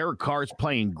 Derek Carr's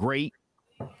playing great.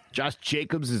 Josh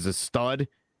Jacobs is a stud.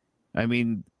 I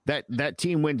mean, that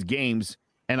team wins games,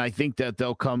 and I think that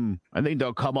they'll come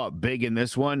up big in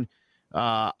this one.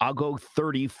 I'll go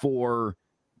 34-27.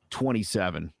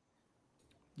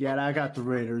 Yeah, I got the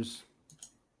Raiders.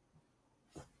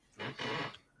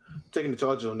 Taking the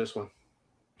Chargers on this one.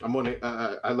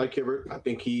 I like Hibbert. I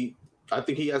think he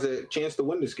has a chance to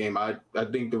win this game. I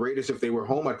think the Raiders, if they were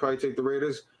home, I'd probably take the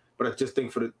Raiders. But I just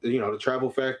think for the travel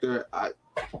factor, I'm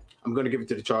going to give it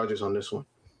to the Chargers on this one.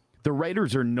 The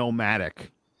Raiders are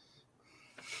nomadic.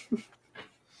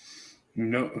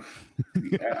 No,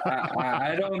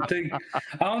 I don't think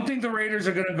the Raiders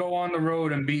are going to go on the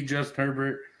road and beat Justin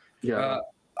Herbert. Yeah.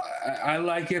 I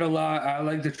like it a lot. I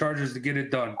like the Chargers to get it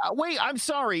done. Wait, I'm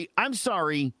sorry.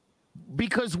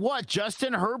 Because what?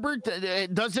 Justin Herbert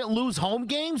doesn't lose home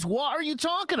games? What are you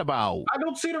talking about? I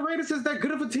don't see the Raiders as that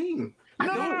good of a team.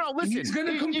 No. Listen, He's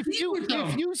gonna compete with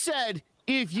them.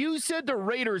 If you said the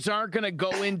Raiders aren't going to go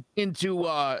into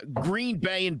Green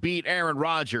Bay and beat Aaron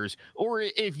Rodgers, or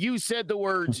if you said the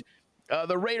words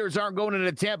the Raiders aren't going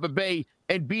into Tampa Bay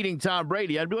and beating Tom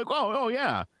Brady, I'd be like, oh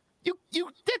yeah. You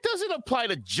that doesn't apply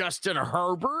to Justin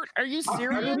Herbert. Are you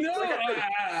serious?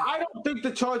 I don't think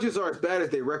the Chargers are as bad as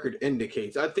their record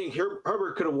indicates. I think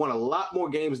Herbert could have won a lot more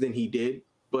games than he did,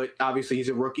 but obviously he's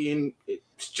a rookie and it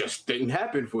just didn't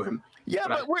happen for him. Yeah,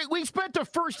 but we spent the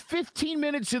first 15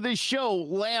 minutes of this show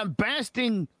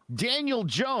lambasting Daniel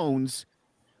Jones.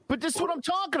 But this is what I'm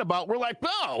talking about. We're like,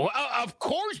 no, of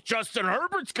course Justin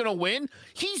Herbert's going to win.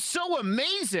 He's so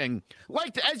amazing.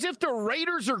 Like, as if the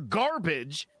Raiders are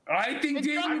garbage. I think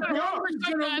Daniel Jones is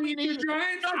going to lead the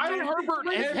Giants. Justin Herbert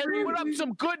has put up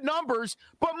some good numbers,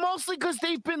 but mostly because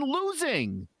they've been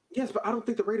losing. Yes, but I don't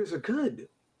think the Raiders are good.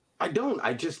 I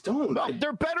just don't. Well,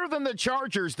 they're better than the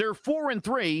Chargers. They're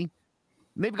 4-3.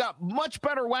 They've got much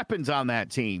better weapons on that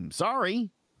team. Sorry.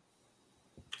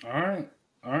 All right.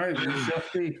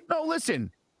 No, listen.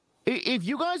 If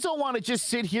you guys don't want to just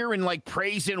sit here and like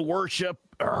praise and worship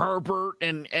Herbert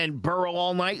and Burrow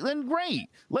all night, then great.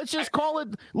 Let's just call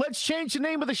it. Let's change the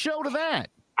name of the show to that.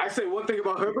 I say one thing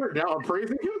about Herbert. Now I'm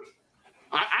praising him.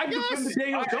 I defend the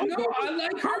Daniel Jones. I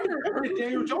like Herbert. I defend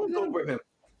Daniel Jones over him.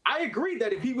 I agree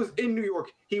that if he was in New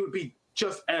York, he would be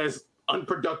just as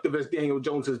unproductive as Daniel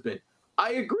Jones has been.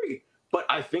 I agree, but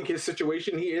I think his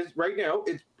situation he is right now,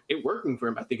 it's working for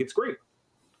him. I think it's great.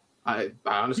 I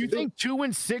honestly think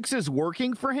 2-6 is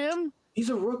working for him.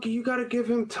 He's a rookie. You got to give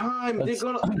him time. This is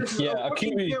a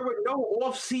rookie year with no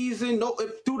off season,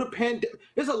 through the pandemic.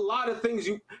 There's a lot of things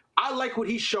I like what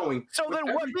he's showing. So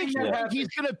then, what makes you think he's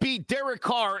going to beat Derek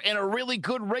Carr and a really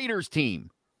good Raiders team?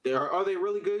 Are they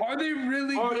really good? Are they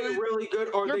really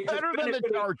good? Are They're they better than the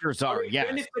Chargers are? Yes.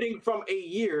 Benefiting from a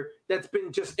year that's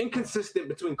been just inconsistent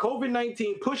between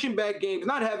COVID-19, pushing back games,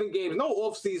 not having games, no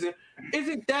off season.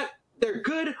 Isn't that they're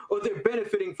good or they're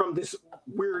benefiting from this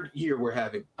weird year we're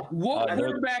having? What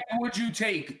quarterback would you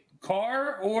take,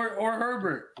 Carr or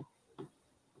Herbert?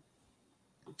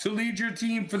 to lead your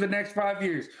team for the next 5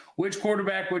 years, which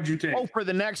quarterback would you take? Oh, for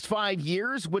the next 5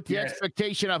 years with the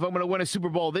expectation of I'm going to win a Super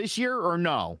Bowl this year or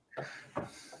no?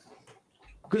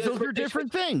 Because those are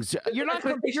different things. You're not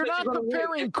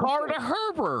comparing Carr to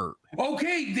Herbert.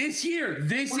 Okay, this year,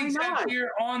 this exact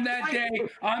year, on that day,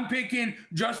 I'm picking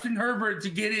Justin Herbert to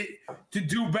get it to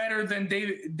do better than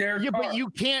Derek Carr. But you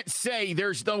can't say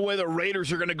there's no way the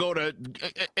Raiders are going to go to.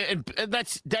 And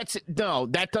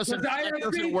that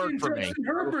doesn't work for me. Justin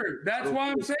Herbert. That's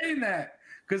why I'm saying that,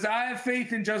 because I have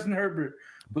faith in Justin Herbert.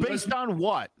 But based on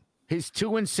what? His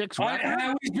 2-6 record?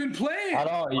 How he's been playing.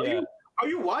 Are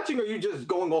you watching or are you just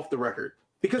going off the record?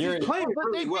 Because he's playing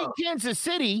really well. Beat Kansas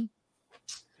City.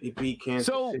 He beat Kansas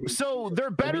City. So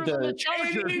they're better than the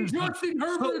Chargers. And Justin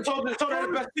Herbert.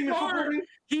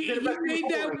 He made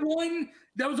that one.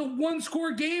 That was a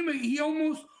one-score game. He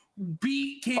almost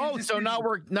beat Kansas City.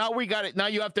 now we got it. Now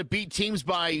you have to beat teams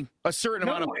by a certain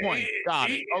amount of points.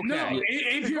 Got it. Okay. No,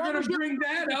 if you're going to bring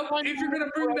that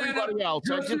up,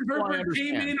 Justin Herbert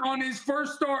came in on his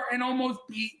first start and almost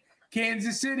beat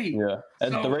Kansas City. Yeah,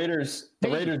 and the Raiders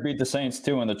beat the Saints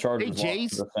too, and the Chargers lost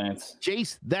to the Saints.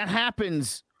 Jace, that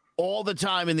happens all the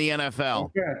time in the NFL.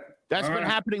 Okay. That's been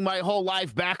happening my whole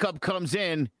life. Backup comes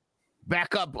in,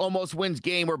 backup almost wins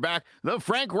game. Or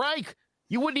Frank Reich.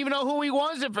 You wouldn't even know who he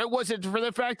was if it wasn't for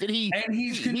the fact that he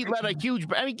led a huge.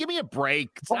 I mean, give me a break.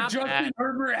 Justin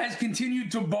Herbert has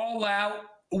continued to ball out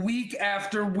week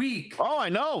after week. Oh, I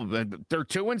know. They're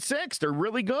 2-6. They're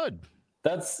really good.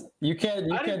 You can't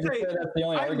just say that's the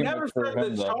only argument. I never said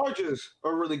the Chargers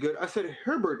are really good. I said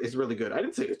Herbert is really good. I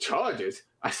didn't say the Chargers.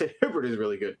 I said Herbert is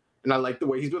really good, and I like the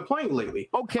way he's been playing lately.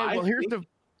 Okay, well here's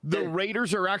the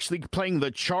Raiders are actually playing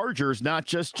the Chargers, not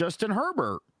just Justin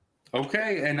Herbert.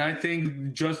 Okay, and I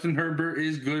think Justin Herbert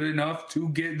is good enough to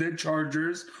get the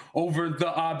Chargers over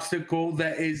the obstacle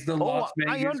that is the Las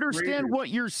Vegas I understand Raiders. what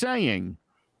you're saying.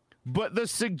 But the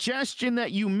suggestion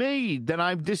that you made that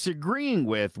I'm disagreeing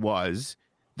with was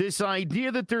this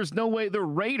idea that there's no way the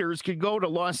Raiders could go to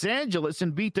Los Angeles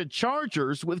and beat the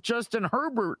Chargers with Justin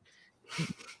Herbert.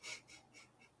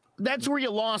 That's where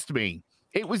you lost me.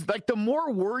 It was like the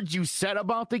more words you said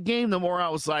about the game, the more I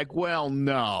was like, well,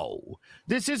 no.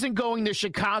 This isn't going to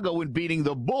Chicago and beating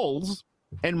the Bulls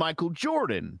and Michael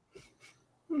Jordan.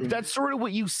 That's sort of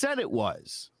what you said it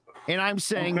was. And I'm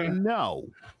saying no.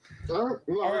 All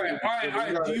right.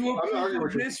 Do you agree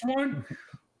with this one?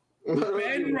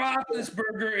 Ben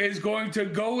Roethlisberger is going to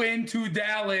go into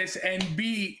Dallas and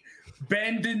beat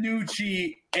Ben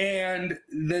DiNucci and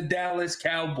the Dallas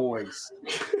Cowboys.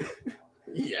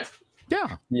 Yes.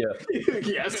 Yeah.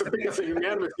 Yes, I think that's a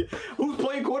unanimous. Who's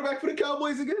playing quarterback for the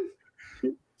Cowboys again?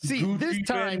 See, this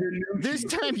time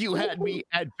you had me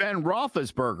at Ben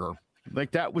Roethlisberger.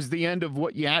 Like that was the end of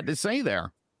what you had to say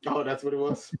there. Oh, that's what it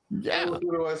was? Yeah. That's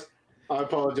what it was. I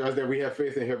apologize that we have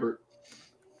faith in Hibbert.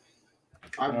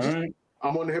 I'm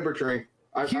on the Hibbert train.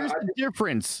 Here's the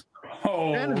difference.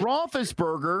 Ben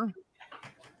Roethlisberger,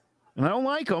 and I don't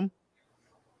like him.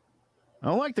 I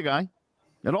don't like the guy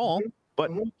at all,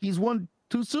 but he's won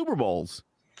 2 Super Bowls,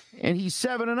 and he's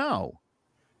 7-0.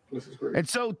 This is great. And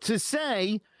so to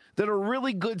say that a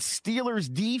really good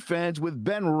Steelers defense with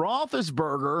Ben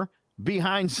Roethlisberger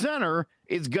behind center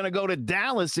is going to go to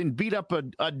Dallas and beat up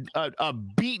a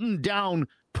beaten down,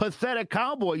 pathetic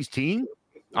Cowboys team,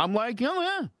 I'm like, oh,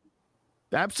 yeah,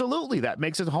 absolutely. That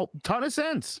makes a whole ton of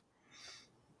sense.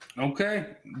 Okay,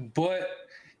 but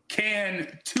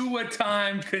can Tua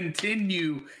time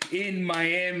continue in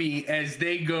Miami as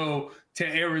they go to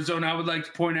Arizona? I would like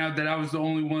to point out that I was the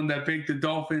only one that picked the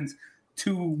Dolphins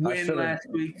to win last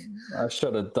week. I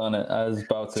should have done it. I was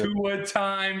about to. Tua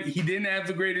time. He didn't have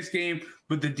the greatest game,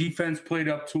 but the defense played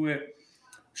up to it.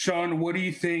 Sean, what do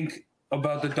you think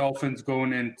about the Dolphins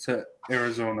going into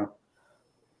Arizona?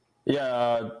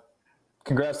 Yeah,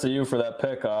 congrats to you for that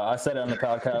pick. I said it on the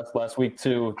podcast last week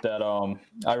too that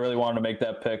I really wanted to make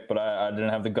that pick, but I didn't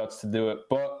have the guts to do it.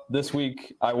 But this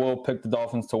week I will pick the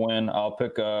Dolphins to win. I'll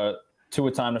pick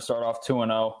Tua time to start off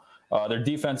 2-0. Their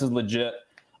defense is legit.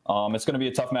 It's going to be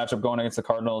a tough matchup going against the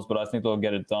Cardinals, but I think they'll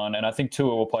get it done. And I think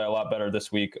Tua will play a lot better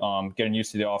this week, getting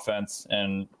used to the offense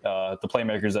and the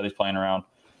playmakers that he's playing around.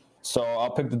 So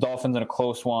I'll pick the Dolphins in a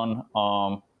close one.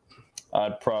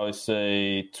 I'd probably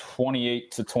say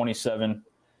 28-27.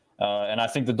 And I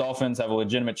think the Dolphins have a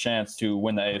legitimate chance to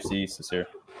win the AFC East this year.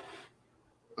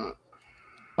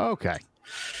 Okay.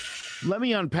 Let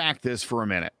me unpack this for a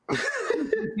minute.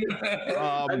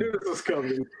 I knew this was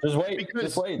coming.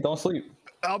 Just wait. Don't sleep.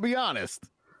 I'll be honest.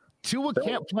 Tua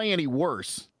can't play any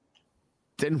worse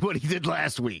than what he did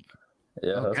last week.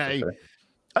 Yeah. Okay.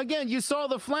 again, you saw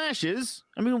the flashes.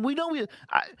 I mean, we know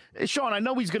Sean, I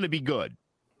know he's going to be good.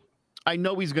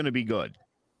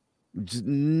 Just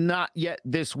not yet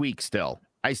this week still.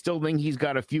 I still think he's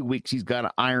got a few weeks. He's got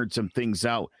to iron some things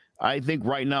out. I think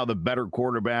right now the better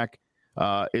quarterback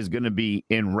is going to be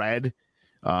in red.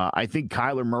 I think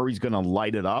Kyler Murray's going to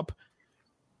light it up.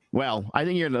 Well, I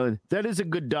think that is a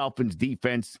good Dolphins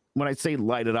defense. When I say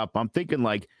light it up, I'm thinking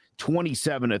like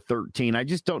 27-13. I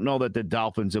just don't know that the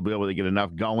Dolphins will be able to get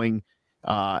enough going.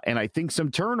 And I think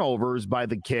some turnovers by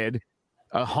the kid,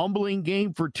 a humbling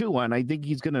game for Tua, and I think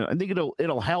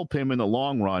it'll help him in the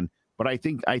long run. But I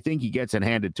think he gets it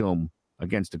handed to him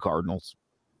against the Cardinals.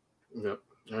 Yep,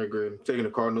 I agree. Taking the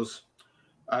Cardinals,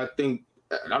 I think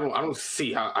I don't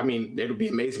see how. I mean, it'll be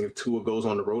amazing if Tua goes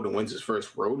on the road and wins his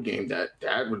first road game. That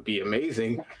would be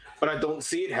amazing. But I don't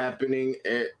see it happening.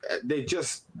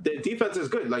 The defense is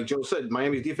good. Like Joe said,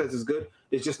 Miami's defense is good.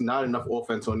 There's just not enough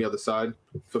offense on the other side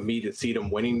for me to see them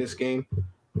winning this game.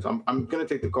 So I'm going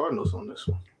to take the Cardinals on this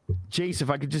one. Jace, if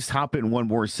I could just hop in one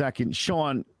more second.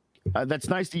 Sean, that's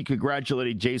nice that you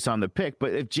congratulated Jace on the pick.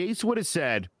 But if Jace would have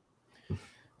said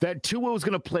that Tua was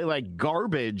going to play like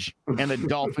garbage and the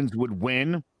Dolphins would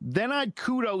win, then I'd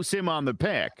kudos him on the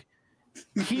pick.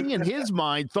 He, in his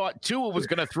mind, thought Tua was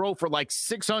going to throw for like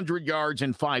 600 yards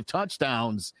and 5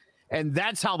 touchdowns, and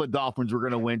that's how the Dolphins were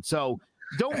going to win. So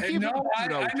don't give him kudos. I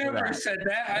never said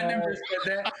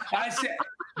that. I said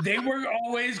they were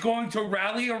always going to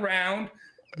rally around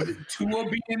Tua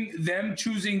being them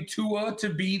choosing Tua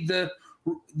to be the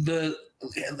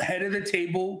head of the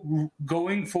table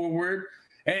going forward.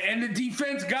 And the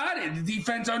defense got it. The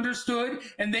defense understood,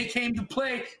 and they came to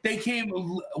play.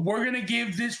 We're going to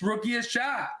give this rookie a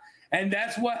shot. And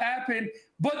that's what happened.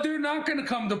 But they're not going to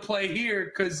come to play here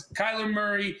because Kyler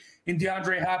Murray and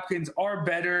DeAndre Hopkins are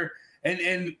better.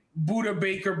 And Budda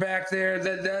Baker back there,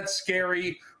 that's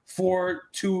scary for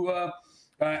Tua.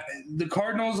 The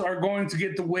Cardinals are going to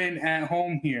get the win at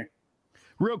home here.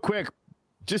 Real quick.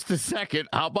 Just a second.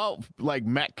 How about like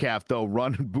Metcalf though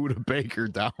running Budda Baker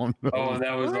down? Oh,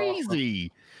 that was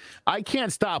crazy! Awesome. I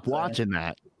can't stop watching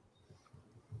that.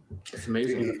 It's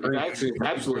amazing. It's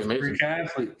absolutely amazing.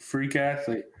 Freak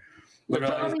athlete. But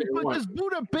this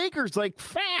Budda Baker's like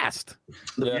fast.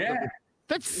 Yeah.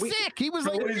 That's sick. He was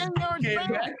like 10 yards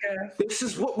back. This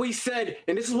is what we said,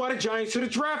 and this is why the Giants should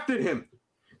have drafted him.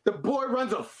 The boy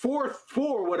runs a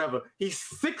 4.4, whatever. He's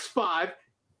 6'5".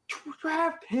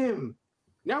 Draft him.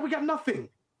 Now we got nothing.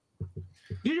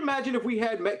 Can you imagine if we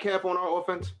had Metcalf on our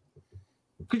offense?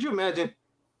 Could you imagine?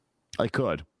 I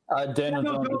could. Daniel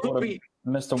Jones would have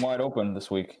missed him wide open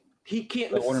this week. He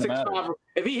can't miss 6'5".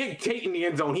 If he hit Tate in the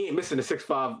end zone, he ain't missing a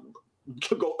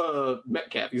 6'5"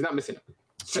 Metcalf. He's not missing it.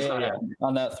 Yeah,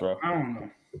 on that throw. I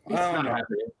don't know.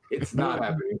 It's not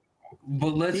happening.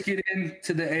 But let's get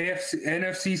into the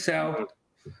NFC South.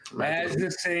 As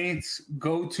the Saints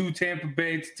go to Tampa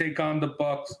Bay to take on the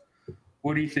Bucs.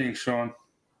 What do you think, Sean?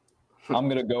 I'm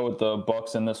going to go with the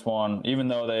Bucs in this one, even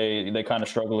though they kind of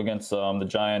struggle against the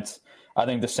Giants. I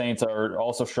think the Saints are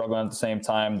also struggling at the same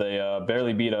time. They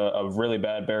barely beat a really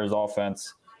bad Bears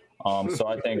offense. So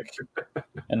I think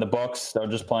in the Bucs, they're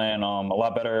just playing a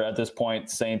lot better at this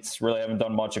point. Saints really haven't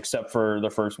done much except for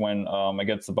their first win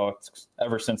against the Bucs.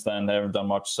 Ever since then, they haven't done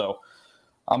much. So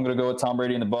I'm going to go with Tom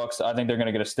Brady and the Bucs. I think they're going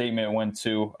to get a statement win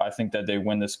too. I think that they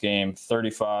win this game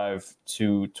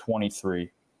 35-23.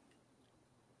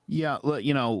 Yeah,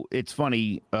 it's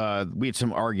funny. We had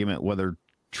some argument whether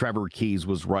Trevor Keys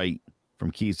was right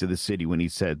from Keys to the City when he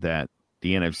said that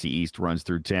the NFC East runs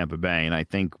through Tampa Bay. And I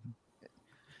think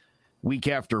week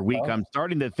after week, I'm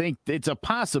starting to think it's a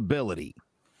possibility.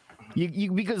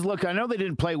 Because, look, I know they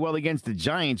didn't play well against the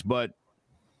Giants, but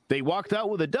they walked out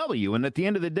with a W, and at the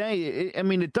end of the day,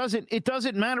 it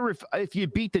doesn't matter if you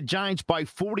beat the Giants by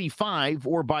 45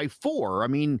 or by 4. I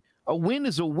mean, a win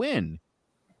is a win.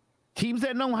 Teams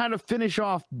that know how to finish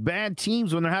off bad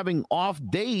teams when they're having off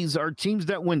days are teams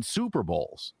that win Super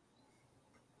Bowls.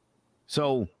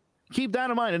 So keep that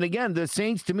in mind. And again, the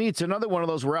Saints, to me, it's another one of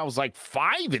those where I was like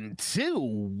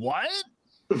 5-2. What?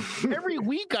 Every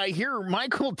week I hear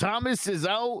Michael Thomas is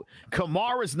out.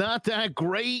 Kamara's not that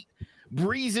great.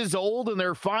 Breeze is old, and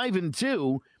they're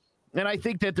 5-2, and I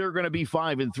think that they're going to be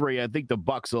 5-3. I think the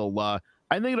Bucs will. I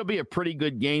think it'll be a pretty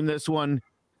good game, this one.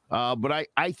 But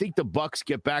I think the Bucs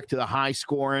get back to the high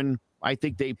scoring. I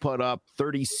think they put up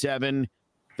 37.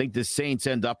 I think the Saints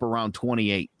end up around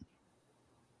 28.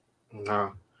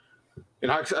 No,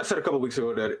 and I said a couple weeks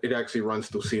ago that it actually runs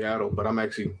through Seattle, but I'm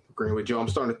actually agreeing with Joe. I'm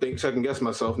starting to second guess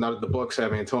myself now that the Bucs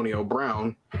have Antonio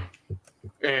Brown.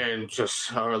 and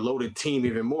just a loaded team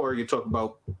even more. You talk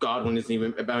about Godwin isn't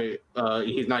even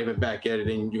he's not even back yet, and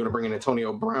then you're gonna bring in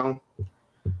Antonio Brown.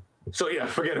 So yeah,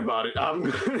 forget about it. I'm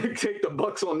gonna take the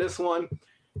Bucs on this one,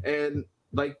 and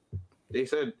like they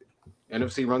said,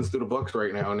 NFC runs through the Bucs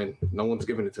right now, and no one's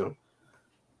giving it to them.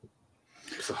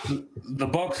 So. The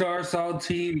Bucs are a solid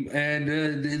team, and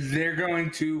they're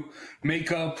going to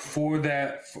make up for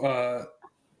that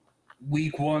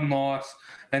week 1 loss,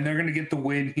 and they're going to get the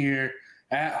win here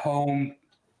at home.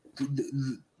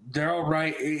 They're all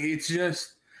right. It's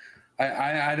just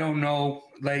I don't know.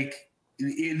 Like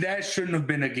that shouldn't have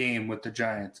been a game with the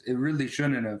Giants. It really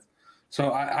shouldn't have.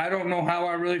 So I don't know how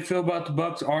I really feel about the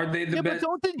Bucs. Are they the best?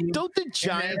 But don't the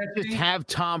Giants just have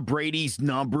Tom Brady's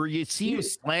number? You see him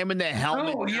slamming the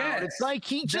helmet. Oh, yes. It's like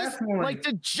he just Definitely. like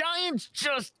the Giants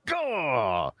just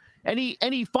go. And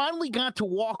he finally got to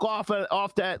walk off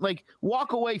that, like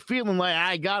walk away feeling like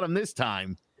I got him this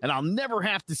time, and I'll never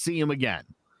have to see him again.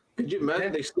 Could you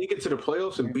imagine they sneak into the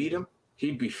playoffs and beat him?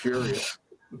 He'd be furious.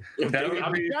 If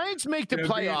the Giants make the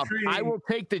playoff, I will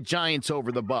take the Giants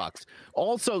over the Bucs.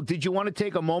 Also, did you want to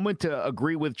take a moment to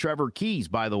agree with Trevor Keys,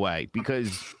 by the way?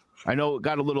 Because I know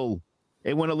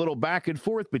it went a little back and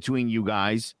forth between you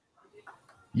guys.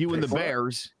 You and the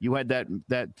Bears. You had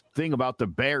that thing about the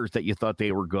Bears that you thought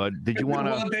they were good. Did you want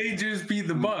to? Well, they just beat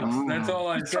the Bucs. That's all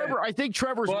I said. I think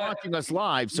Trevor's watching us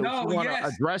live, so if you want to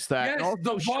address that. Yes, and also,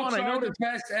 the Sean, Bucs I are noticed, the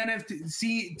best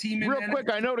NFC team in real quick,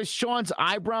 I noticed Sean's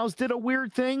eyebrows did a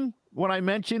weird thing when I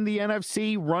mentioned the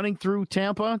NFC running through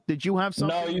Tampa. Did you have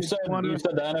something? No, you said the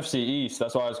NFC East.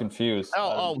 That's why I was confused.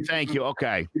 Oh, thank you.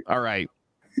 Okay, all right.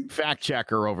 Fact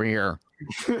checker over here.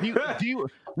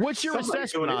 What's your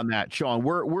assessment on that, Sean?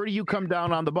 Where do you come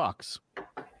down on the Bucs?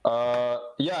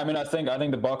 Yeah, I mean, I think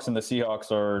the Bucs and the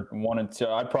Seahawks are 1 and 2.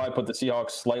 I'd probably put the Seahawks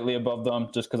slightly above them,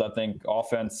 just because I think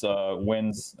offense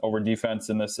wins over defense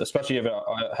in this, especially if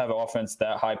I have an offense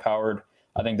that high powered.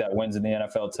 I think that wins in the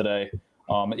NFL today.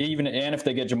 And if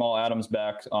they get Jamal Adams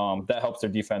back, that helps their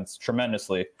defense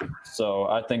tremendously. So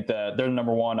I think that they're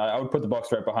number 1. I would put the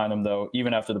Bucs right behind them, though,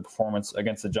 even after the performance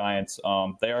against the Giants.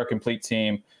 They are a complete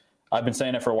team. I've been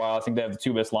saying it for a while. I think they have the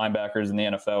 2 best linebackers in the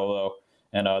NFL, though,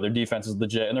 and their defense is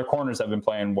legit, and their corners have been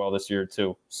playing well this year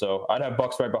too. So I'd have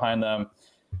Bucs right behind them,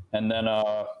 and then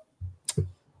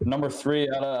number 3,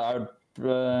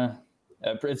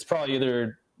 it's probably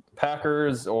either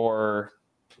Packers or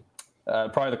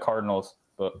probably the Cardinals,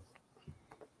 but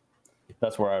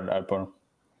that's where I'd put them.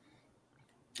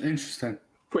 Interesting.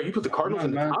 Wait, you put the Cardinals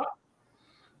in the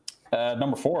top?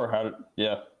 Number 4,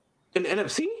 yeah. In the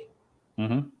NFC?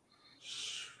 Mm-hmm.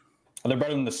 They're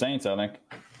better than the Saints, I think.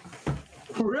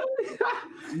 Really?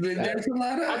 There's a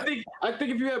lot of. I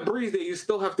think if you have Breeze, you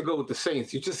still have to go with the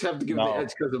Saints. You just have to give the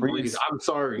edge because of Breeze. I'm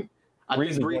sorry.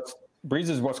 Breeze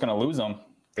is what's going to lose them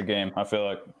the game, I feel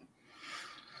like.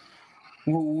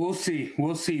 We'll see.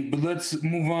 But let's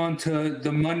move on to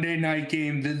the Monday night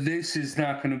game. This is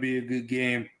not going to be a good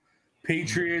game.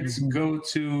 Patriots go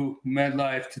to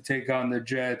MetLife to take on the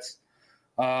Jets.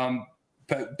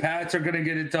 Pats are going to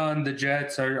get it done. The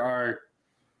Jets are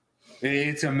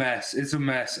it's a mess. It's a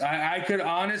mess. I could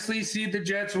honestly see the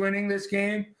Jets winning this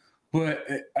game, but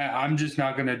I'm just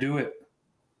not going to do it.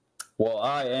 Well,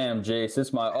 I am, Jace.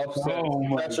 It's my upset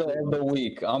special of the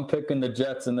week. I'm picking the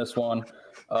Jets in this one.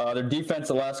 Their defense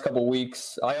the last couple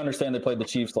weeks, I understand they played the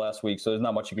Chiefs last week, so there's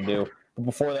not much you can do. But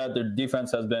before that, their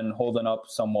defense has been holding up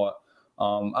somewhat.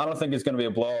 I don't think it's going to be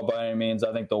a blowout by any means.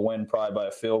 I think they'll win probably by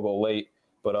a field goal late.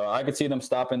 But I could see them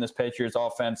stopping this Patriots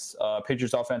offense.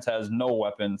 Patriots offense has no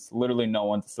weapons, literally no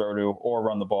one to throw to or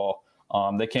run the ball.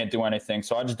 They can't do anything.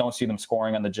 So I just don't see them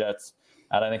scoring on the Jets.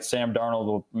 And I think Sam Darnold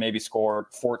will maybe score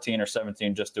 14 or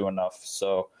 17, just do enough.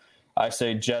 So I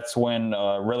say Jets win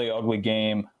a really ugly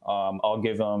game. I'll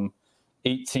give them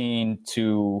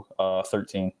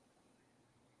 18-13.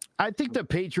 I think the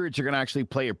Patriots are going to actually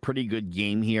play a pretty good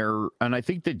game here. And I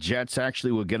think the Jets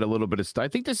actually will get a little bit of stuff. I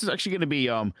think this is actually going to be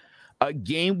a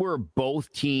game where both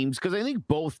teams, because I think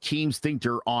both teams think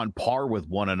they're on par with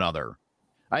one another.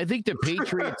 I think the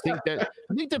Patriots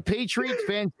Patriots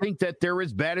fans think that they're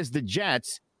as bad as the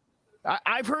Jets.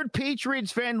 I've heard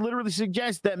Patriots fan literally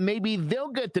suggest that maybe they'll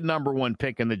get the number 1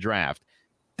 pick in the draft.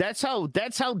 That's how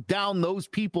down those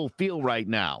people feel right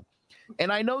now.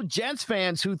 And I know Jets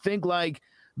fans who think like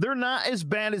they're not as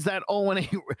bad as that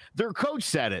 0-8. Their coach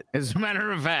said it, as a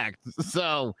matter of fact.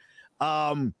 So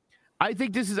I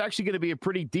think this is actually going to be a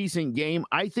pretty decent game.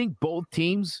 I think both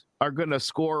teams are going to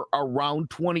score around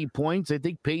 20 points. I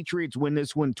think Patriots win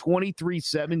this one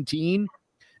 23-17.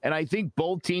 And I think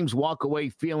both teams walk away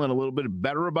feeling a little bit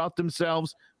better about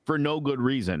themselves for no good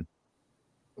reason.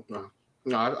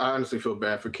 No, I honestly feel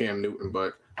bad for Cam Newton,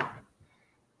 but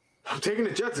I'm taking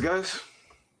the Jets, guys.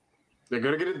 They're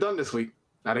going to get it done this week.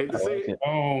 I hate to say it.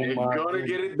 They're going to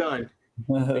get it done.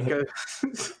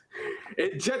 Because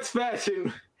in Jets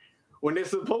fashion, when they're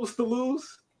supposed to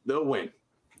lose, they'll win.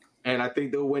 And I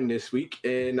think they'll win this week.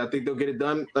 And I think they'll get it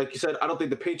done. Like you said, I don't think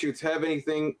the Patriots have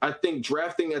anything. I think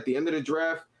drafting at the end of the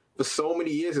draft for so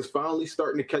many years is finally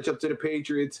starting to catch up to the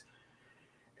Patriots.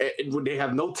 They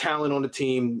have no talent on the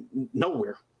team,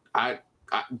 nowhere.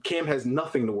 Cam has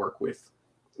nothing to work with.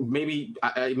 Maybe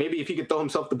if he could throw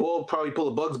himself the ball, probably pull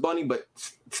a Bugs Bunny, but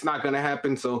it's not going to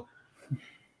happen. So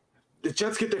the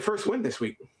Jets get their first win this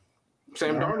week.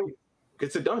 Sam Darnold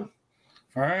gets it done.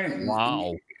 All right.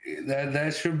 Wow.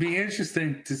 That should be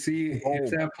interesting to see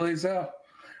if that plays out.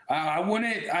 I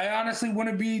honestly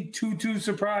wouldn't be too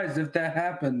surprised if that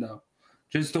happened, though.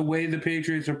 Just the way the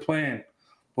Patriots are playing.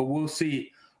 But we'll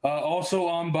see. Also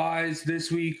on buys this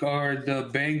week are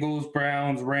the Bengals,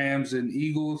 Browns, Rams, and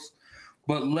Eagles.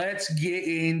 But let's get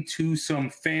into some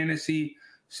fantasy,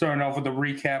 starting off with a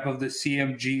recap of the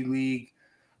CMG League.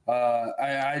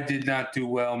 I did not do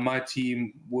well. My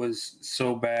team was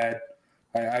so bad.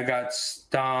 I got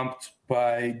stomped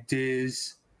by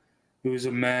Diz. It was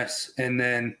a mess. And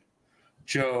then,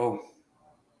 Joe,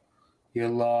 you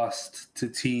lost to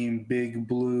Team Big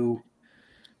Blue.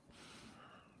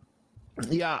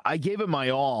 Yeah, I gave it my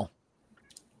all.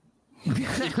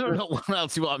 I don't know what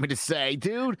else you want me to say,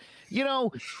 dude. You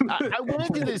know, I went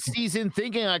into this season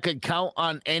thinking I could count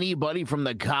on anybody from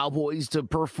the Cowboys to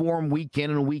perform week in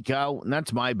and week out, and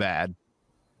that's my bad.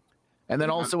 And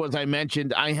then also, as I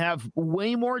mentioned, I have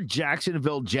way more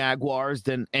Jacksonville Jaguars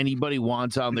than anybody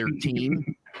wants on their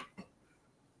team.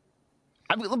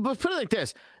 I mean, but put it like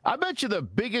this. I bet you the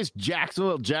biggest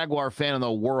Jacksonville Jaguar fan in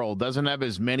the world doesn't have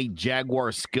as many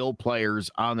Jaguar skill players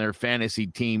on their fantasy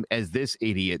team as this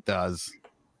idiot does.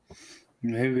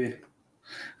 Maybe.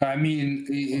 I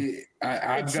mean,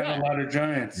 I've got a lot of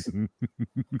Giants.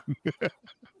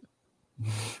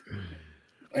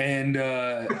 And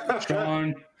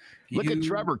Sean, look at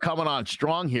Trevor coming on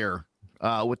strong here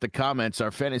with the comments.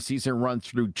 Our fantasy season runs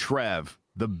through Trev,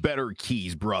 the better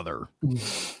Keys brother.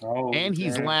 Oh, and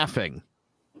he's laughing.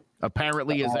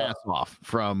 Apparently his ass off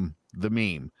from the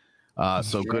meme.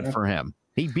 So good for him.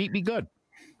 He beat me good.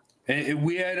 And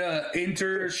we had an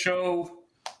inter-show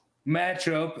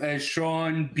matchup as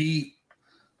Sean beat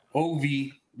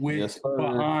Ovi with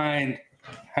behind.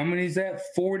 How many is that?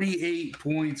 48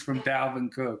 points from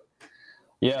Dalvin Cook.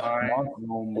 Yeah. Right.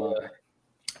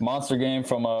 Monster game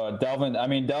from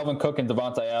Dalvin Cook and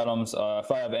Devontae Adams. If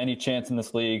I have any chance in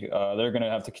this league, they're going to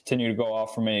have to continue to go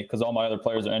off for me because all my other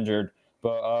players are injured.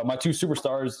 But my two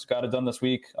superstars got it done this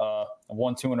week. I've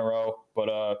won 2 in a row.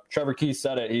 But Trevor Keys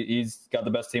said it. He's got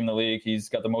the best team in the league. He's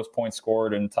got the most points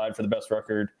scored and tied for the best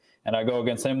record. And I go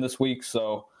against him this week.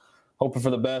 So hoping for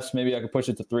the best. Maybe I can push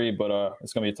it to 3, but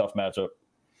it's going to be a tough matchup.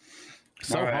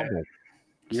 So humble.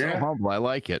 Yeah. So humble. I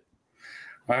like it.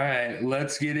 All right,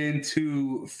 let's get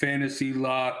into fantasy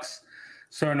locks.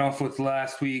 Starting off with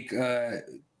last week,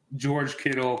 George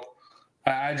Kittle.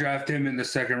 I drafted him in the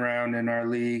second round in our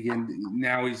league, and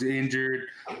now he's injured.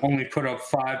 Only put up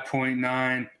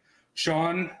 5.9.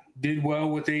 Sean did well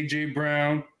with A.J.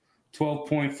 Brown,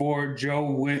 12.4. Joe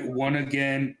won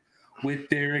again with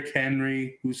Derrick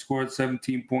Henry, who scored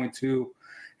 17.2.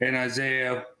 And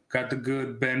Isaiah got the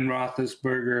good Ben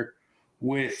Roethlisberger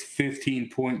with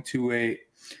 15.28.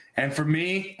 And for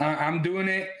me, I'm doing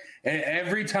it.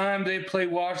 Every time they play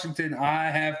Washington, I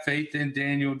have faith in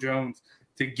Daniel Jones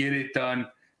to get it done.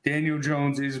 Daniel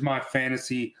Jones is my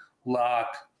fantasy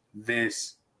lock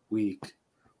this week.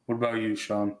 What about you,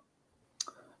 Sean?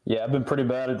 Yeah, I've been pretty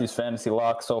bad at these fantasy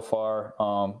locks so far.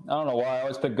 I don't know why. I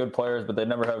always pick good players, but they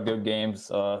never have good games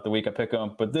the week I pick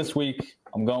them. But this week,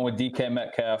 I'm going with DK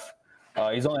Metcalf.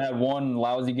 He's only had one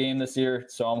lousy game this year,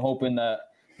 so I'm hoping that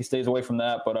he stays away from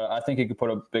that. But I think he could put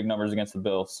up big numbers against the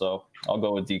Bills, so I'll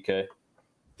go with DK.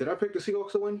 Did I pick the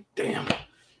Seahawks to win? Damn.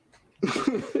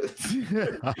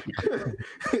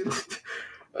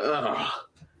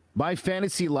 My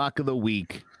fantasy lock of the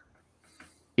week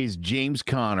is James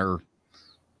Conner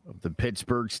of the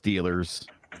Pittsburgh Steelers.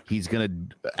 He's going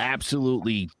to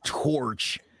absolutely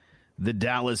torch the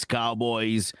Dallas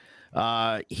Cowboys.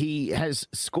 He has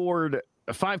scored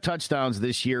 5 touchdowns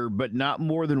this year, but not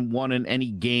more than 1 in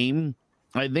any game.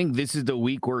 I think this is the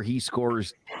week where he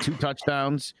scores 2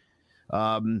 touchdowns.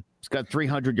 He's got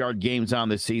 300-yard games on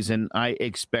this season. I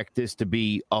expect this to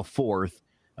be a 4th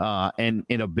and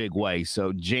in a big way.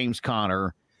 So James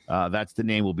Conner, that's the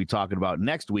name we'll be talking about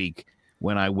next week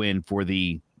when I win for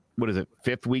the,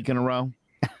 5th week in a row?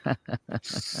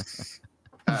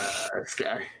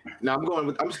 Scary. Now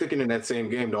I'm sticking in that same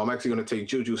game though. I'm actually going to take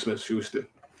Juju Smith-Schuster.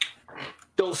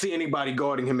 Don't see anybody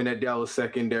guarding him in that Dallas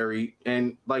secondary.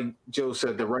 And like Joe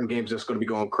said, the run game's just going to be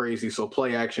going crazy. So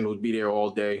play action would be there all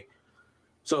day.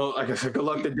 So like I said, good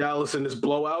luck to Dallas in this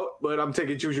blowout. But I'm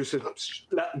taking Juju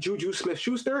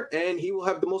Smith-Schuster, and he will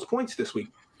have the most points this week.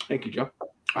 Thank you, Joe.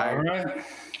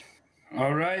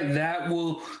 All right. That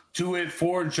will do it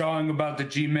for Jawing About the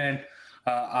G-Men.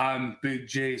 I'm Big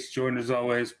Jace, joined as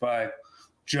always by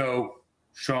Joe,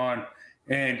 Sean,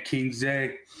 and King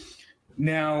Zay.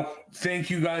 Now, thank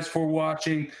you guys for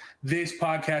watching. This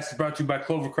podcast is brought to you by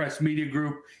Clovercrest Media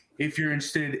Group. If you're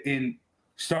interested in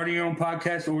starting your own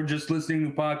podcast or just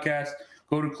listening to podcasts,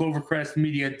 go to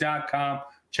clovercrestmedia.com.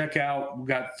 Check out, we've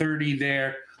got 30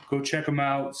 there. Go check them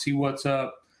out, see what's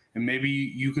up, and maybe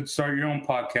you could start your own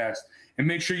podcast. And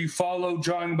make sure you follow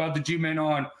Jawing About the G-Men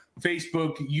on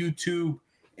Facebook, YouTube,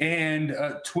 and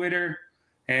Twitter.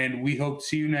 And we hope to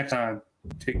see you next time.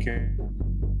 Take care.